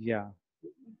 Yeah.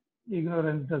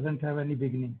 Ignorance doesn't have any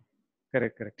beginning.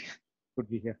 Correct. Could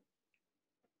be here.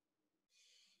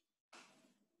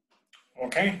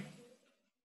 Okay.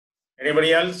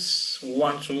 Anybody else who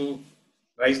wants to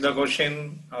raise the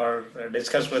question or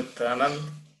discuss with Anand?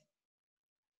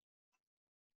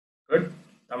 Good.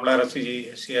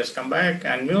 Tamla she has come back.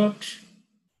 Unmute.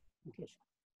 Okay.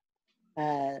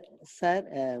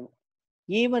 Sir,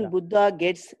 even Buddha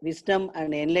gets wisdom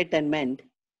and enlightenment.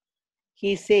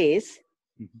 He says,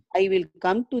 I will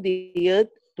come to the earth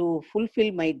to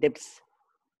fulfill my debts.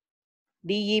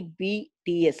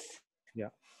 DEBTS. Yeah.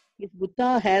 If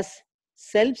Buddha has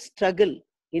self-struggle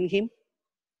in him,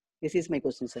 this is my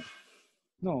question, sir.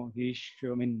 No,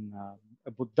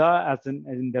 a Buddha as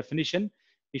in definition,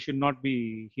 he will not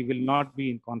be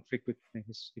in conflict with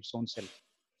his own self.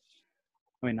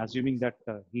 I mean, assuming that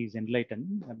he is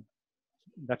enlightened, and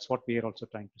that's what we are also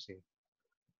trying to say.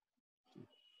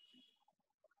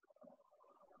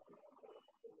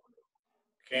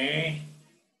 Okay.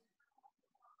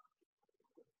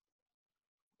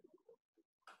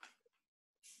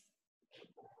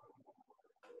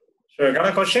 So you got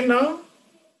a question now?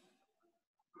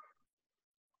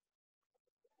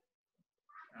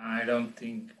 I don't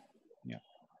think. Yeah.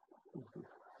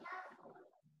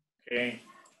 Okay.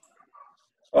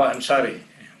 Oh, I'm sorry.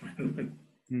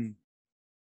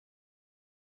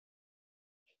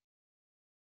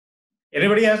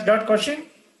 Anybody has got question?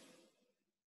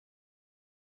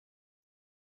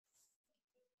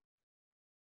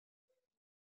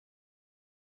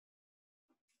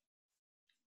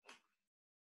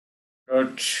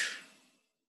 Good.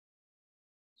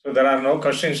 So there are no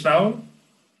questions now?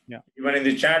 Yeah. Even in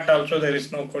the chat also there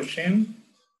is no question.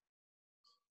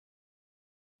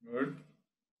 Good.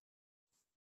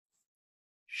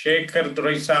 Shekhar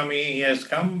Duraisamy, he has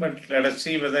come, but let us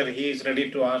see whether he is ready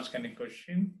to ask any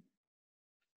question.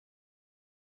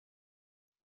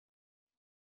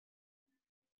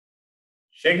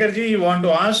 Shekharji, you want to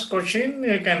ask question?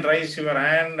 You can raise your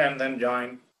hand and then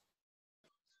join.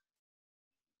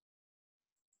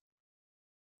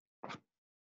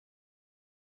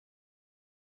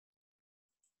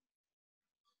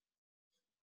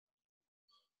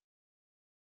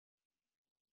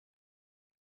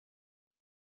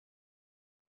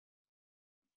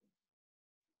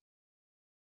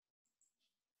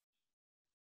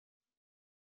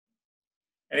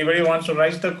 Anybody wants to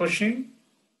raise the question?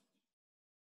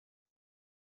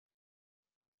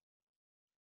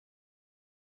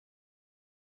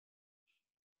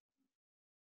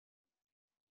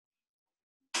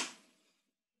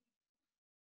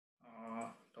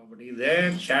 Nobody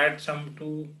there. Chat some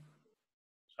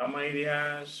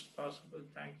ideas possible.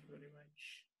 Thank you very much.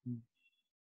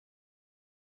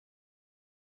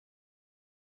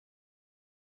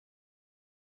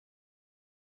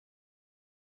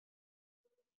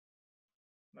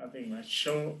 Nothing much.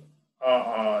 So,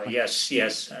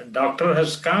 yes. Doctor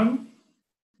has come.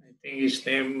 I think his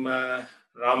name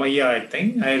Ramaya. I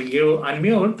think I'll give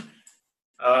unmute.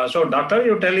 So, doctor,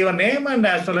 you tell your name and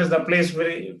as well as the place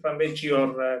from which you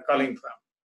are calling from.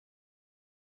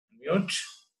 Unmute.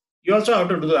 You also have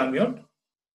to do the unmute.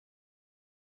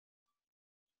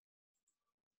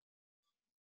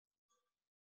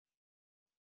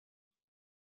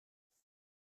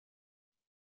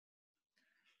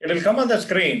 It will come on the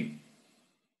screen.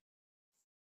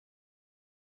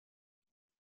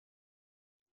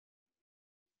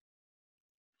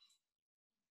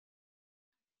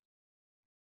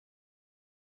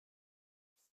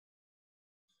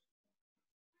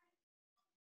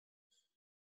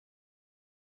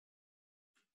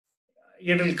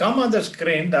 It will come on the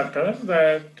screen, doctor,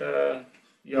 that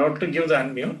you have to give the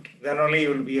unmute. Then only you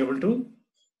will be able to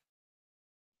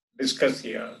discuss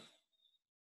here.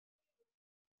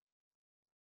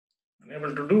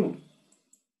 Unable to do.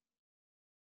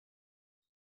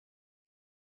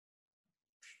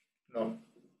 No.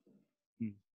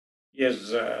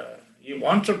 Yes, he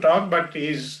wants to talk, but he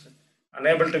is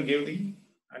unable to give the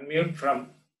unmute from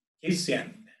his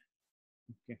end.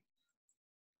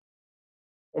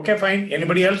 Okay, fine.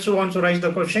 Anybody else who wants to raise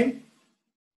the question?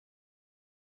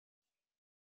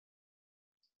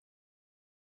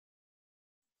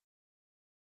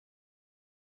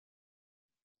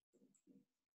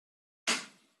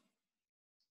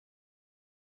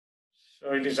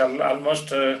 So it is almost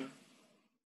 1.5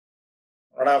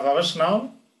 hours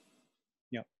now.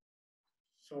 Yeah.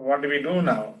 So what do we do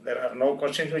now? There are no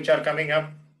questions which are coming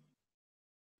up.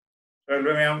 So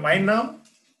will we have mine now?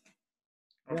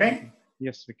 Okay. Yeah,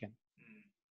 yes, we can.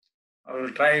 I will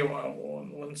try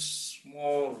once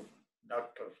more,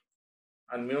 doctor.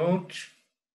 Unmute.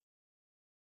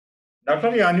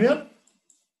 Doctor, you unmute?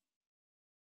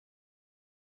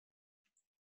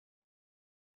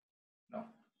 No.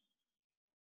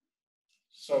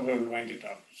 So we will wind it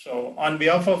up. So on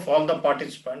behalf of all the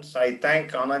participants, I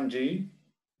thank Anand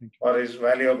for his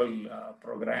valuable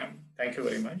program. Thank you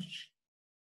very much.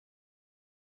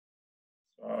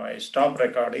 So I stop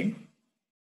recording.